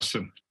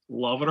question: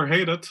 love it or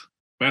hate it?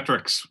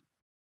 Metrics,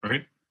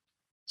 right?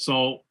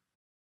 So.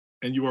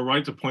 And you were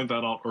right to point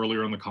that out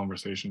earlier in the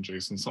conversation,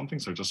 Jason. Some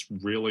things are just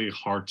really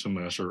hard to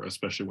measure,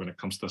 especially when it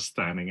comes to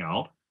standing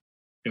out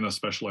in a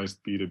specialized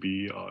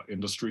B2B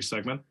industry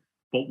segment.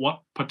 but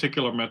what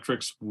particular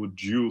metrics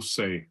would you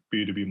say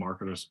B2B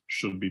marketers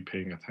should be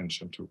paying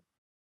attention to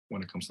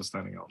when it comes to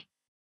standing out?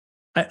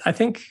 I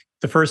think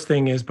the first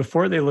thing is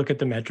before they look at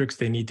the metrics,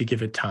 they need to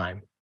give it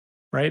time,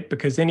 right?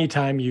 Because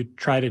anytime you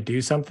try to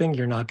do something,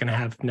 you're not going to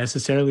have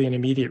necessarily an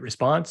immediate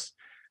response.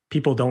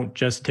 People don't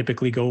just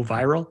typically go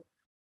viral.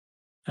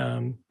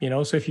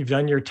 So if you've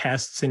done your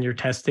tests and your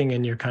testing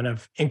and you're kind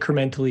of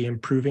incrementally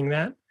improving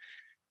that,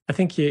 I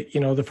think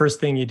the first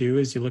thing you do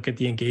is you look at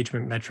the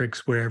engagement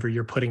metrics wherever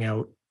you're putting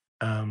out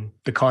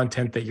the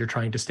content that you're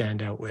trying to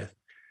stand out with.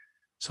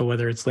 So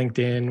whether it's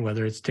LinkedIn,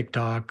 whether it's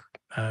TikTok,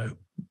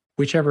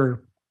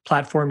 whichever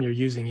platform you're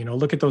using,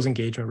 look at those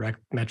engagement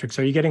metrics.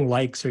 Are you getting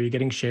likes? Are you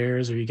getting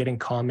shares? Are you getting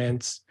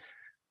comments?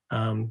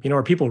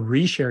 Are people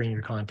resharing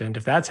your content?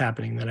 If that's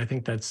happening, then I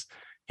think that's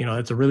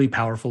a really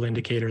powerful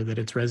indicator that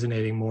it's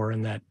resonating more,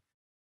 and that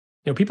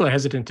people are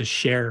hesitant to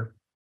share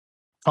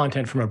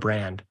content from a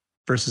brand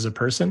versus a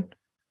person.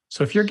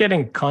 So if you're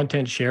getting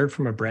content shared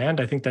from a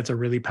brand, I think that's a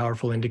really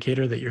powerful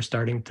indicator that you're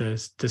starting to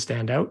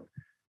stand out.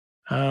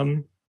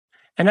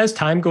 And as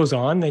time goes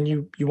on, then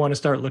you want to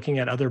start looking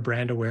at other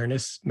brand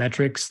awareness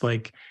metrics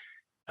like,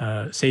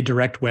 say,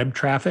 direct web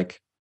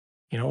traffic.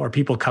 Are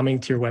people coming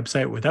to your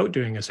website without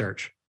doing a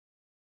search?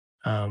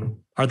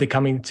 Are they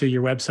coming to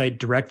your website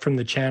direct from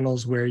the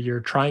channels where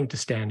you're trying to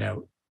stand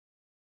out?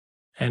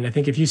 And I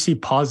think if you see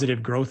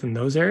positive growth in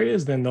those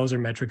areas, then those are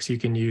metrics you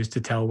can use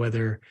to tell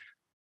whether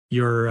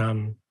your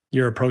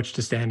approach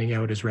to standing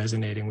out is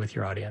resonating with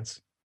your audience.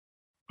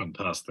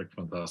 Fantastic.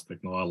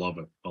 No, I love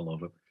it.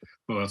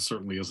 Well, that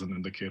certainly is an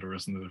indicator,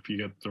 isn't it? If you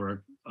get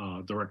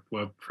direct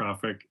web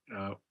traffic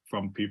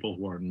from people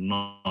who are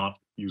not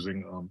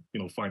using,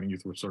 finding you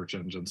through search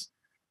engines,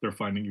 they're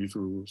finding you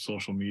through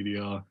social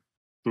media,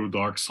 through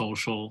dark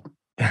social.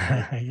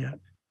 Yeah.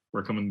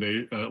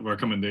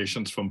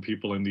 Recommendations from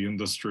people in the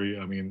industry.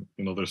 I mean,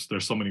 there's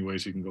so many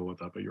ways you can go with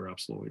that, but you're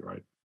absolutely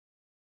right.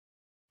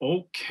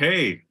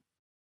 Okay.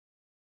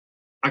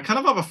 I kind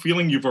of have a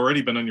feeling you've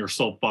already been in your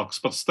soapbox,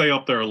 but stay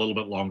up there a little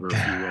bit longer,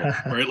 if you will,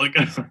 right? Like,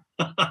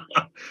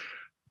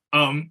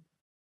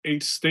 a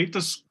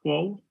status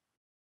quo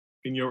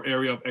in your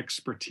area of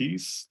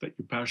expertise that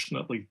you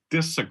passionately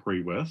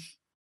disagree with,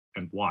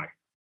 and why?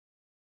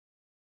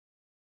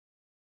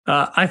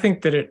 I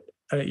think that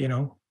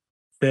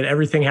that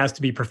everything has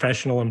to be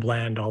professional and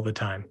bland all the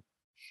time.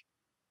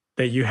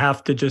 That you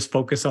have to just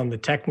focus on the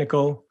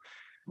technical,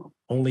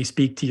 only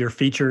speak to your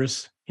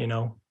features,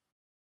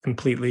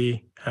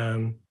 completely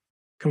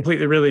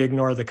really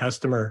ignore the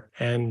customer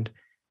and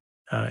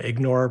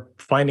ignore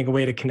finding a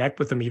way to connect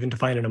with them, even to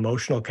find an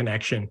emotional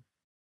connection.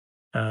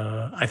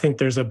 I think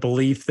there's a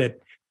belief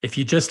that if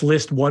you just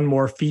list one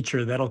more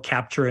feature, that'll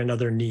capture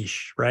another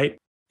niche, right?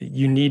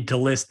 You need to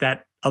list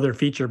that other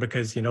feature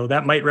because,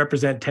 that might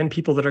represent 10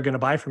 people that are going to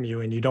buy from you,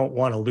 and you don't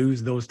want to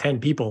lose those 10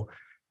 people.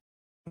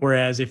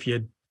 Whereas if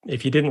you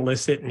didn't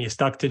list it and you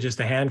stuck to just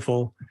a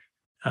handful,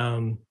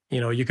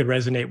 you could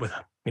resonate with,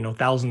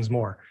 thousands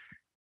more.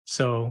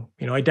 So,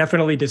 I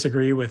definitely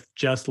disagree with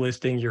just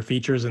listing your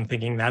features and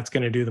thinking that's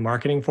going to do the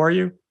marketing for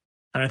you.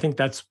 And I think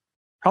that's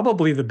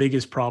probably the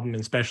biggest problem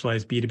in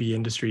specialized B2B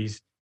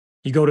industries.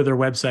 You go to their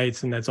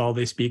websites and that's all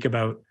they speak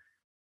about.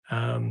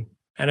 And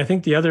I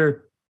think the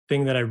other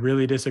thing that I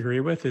really disagree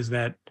with is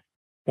that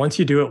once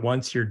you do it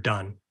once, you're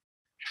done.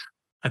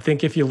 I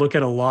think if you look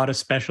at a lot of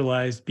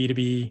specialized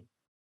B2B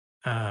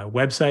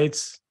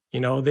websites,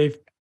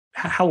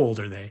 how old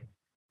are they?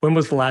 When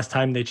was the last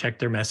time they checked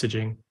their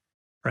messaging,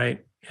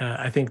 right?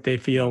 I think they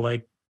feel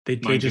like they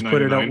just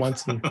put it out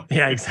once. And,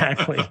 yeah,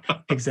 exactly.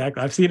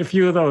 I've seen a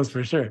few of those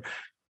for sure.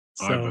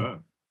 So,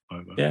 I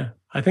bet. Yeah,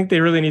 I think they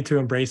really need to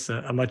embrace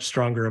a much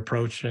stronger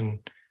approach and,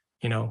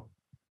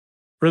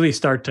 really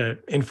start to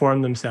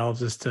inform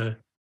themselves as to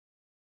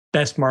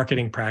best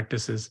marketing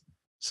practices.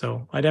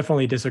 So I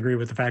definitely disagree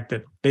with the fact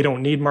that they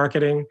don't need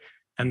marketing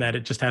and that it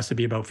just has to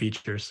be about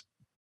features.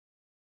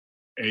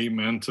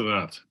 Amen to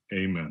that.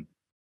 Amen.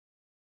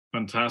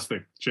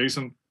 Fantastic.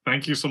 Jason,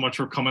 thank you so much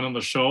for coming on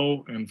the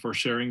show and for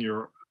sharing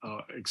your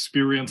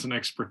experience and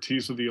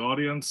expertise with the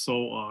audience.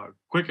 So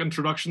quick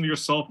introduction to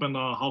yourself and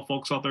how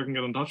folks out there can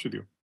get in touch with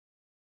you.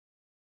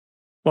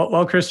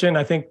 Well, Christian,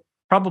 I think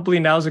probably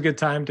now's a good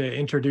time to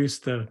introduce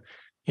the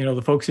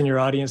folks in your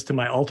audience to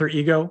my alter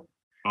ego.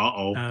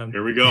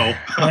 Here we go.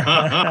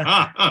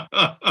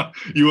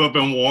 You have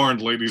been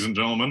warned, ladies and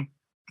gentlemen.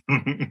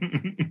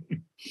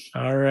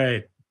 All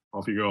right.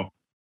 Off you go.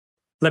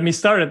 Let me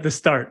start at the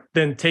start,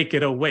 then take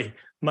it away.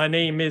 My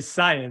name is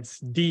Science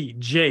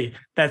DJ.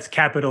 That's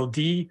capital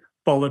D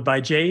followed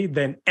by J,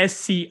 then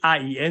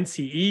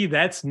SCIENCE.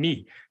 That's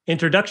me.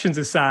 Introductions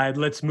aside,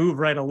 let's move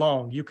right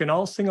along. You can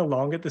all sing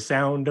along at the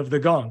sound of the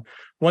gong.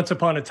 Once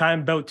upon a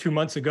time, about 2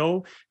 months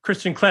ago,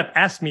 Christian Klepp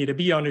asked me to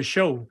be on his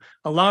show.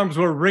 Alarms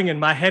were ringing,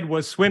 my head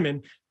was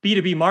swimming.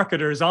 B2B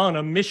marketers on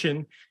a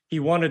mission. He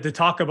wanted to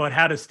talk about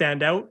how to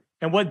stand out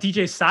and what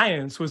DJ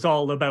Science was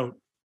all about.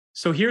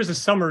 So here's a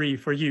summary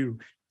for you.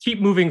 Keep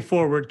moving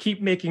forward,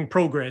 keep making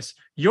progress.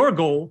 Your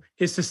goal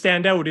is to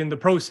stand out in the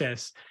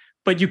process,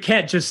 but you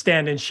can't just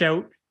stand and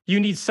shout. You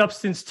need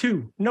substance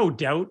too, no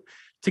doubt.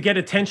 To get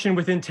attention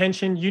with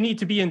intention, you need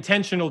to be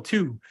intentional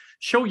too.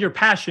 Show your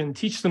passion,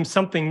 teach them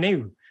something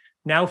new.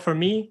 Now for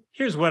me,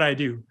 here's what I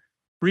do.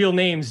 Real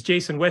name's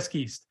Jason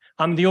Westgeast.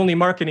 I'm the only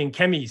marketing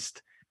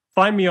chemist.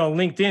 Find me on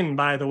LinkedIn,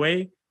 by the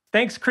way.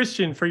 Thanks,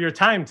 Christian, for your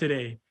time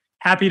today.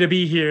 Happy to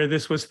be here.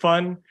 This was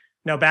fun.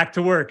 Now back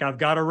to work. I've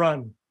got to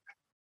run.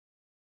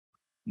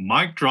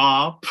 Mic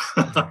drop.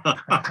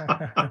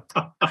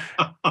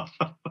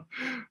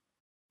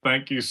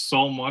 Thank you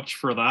so much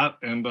for that.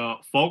 And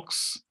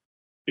folks,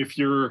 if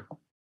you're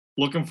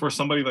looking for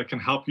somebody that can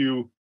help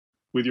you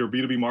with your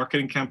B2B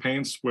marketing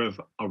campaigns with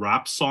a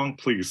rap song,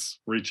 please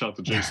reach out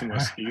to Jason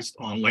Westgeast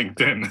on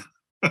LinkedIn.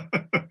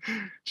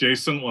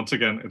 Jason, once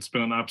again, it's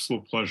been an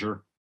absolute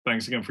pleasure.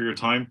 Thanks again for your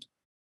time.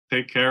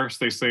 Take care,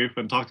 stay safe,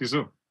 and talk to you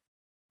soon.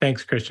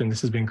 Thanks, Christian.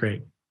 This has been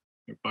great.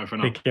 Bye for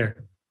now. Take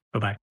care.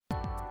 Bye-bye.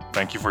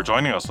 Thank you for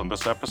joining us on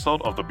this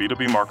episode of the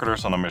B2B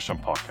Marketers on a Mission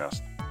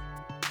podcast.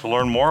 To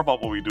learn more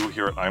about what we do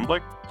here at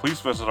Einblick,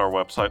 please visit our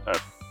website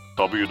at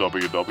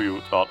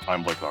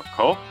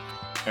www.einblick.co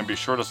and be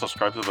sure to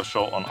subscribe to the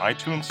show on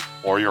iTunes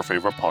or your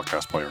favorite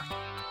podcast player.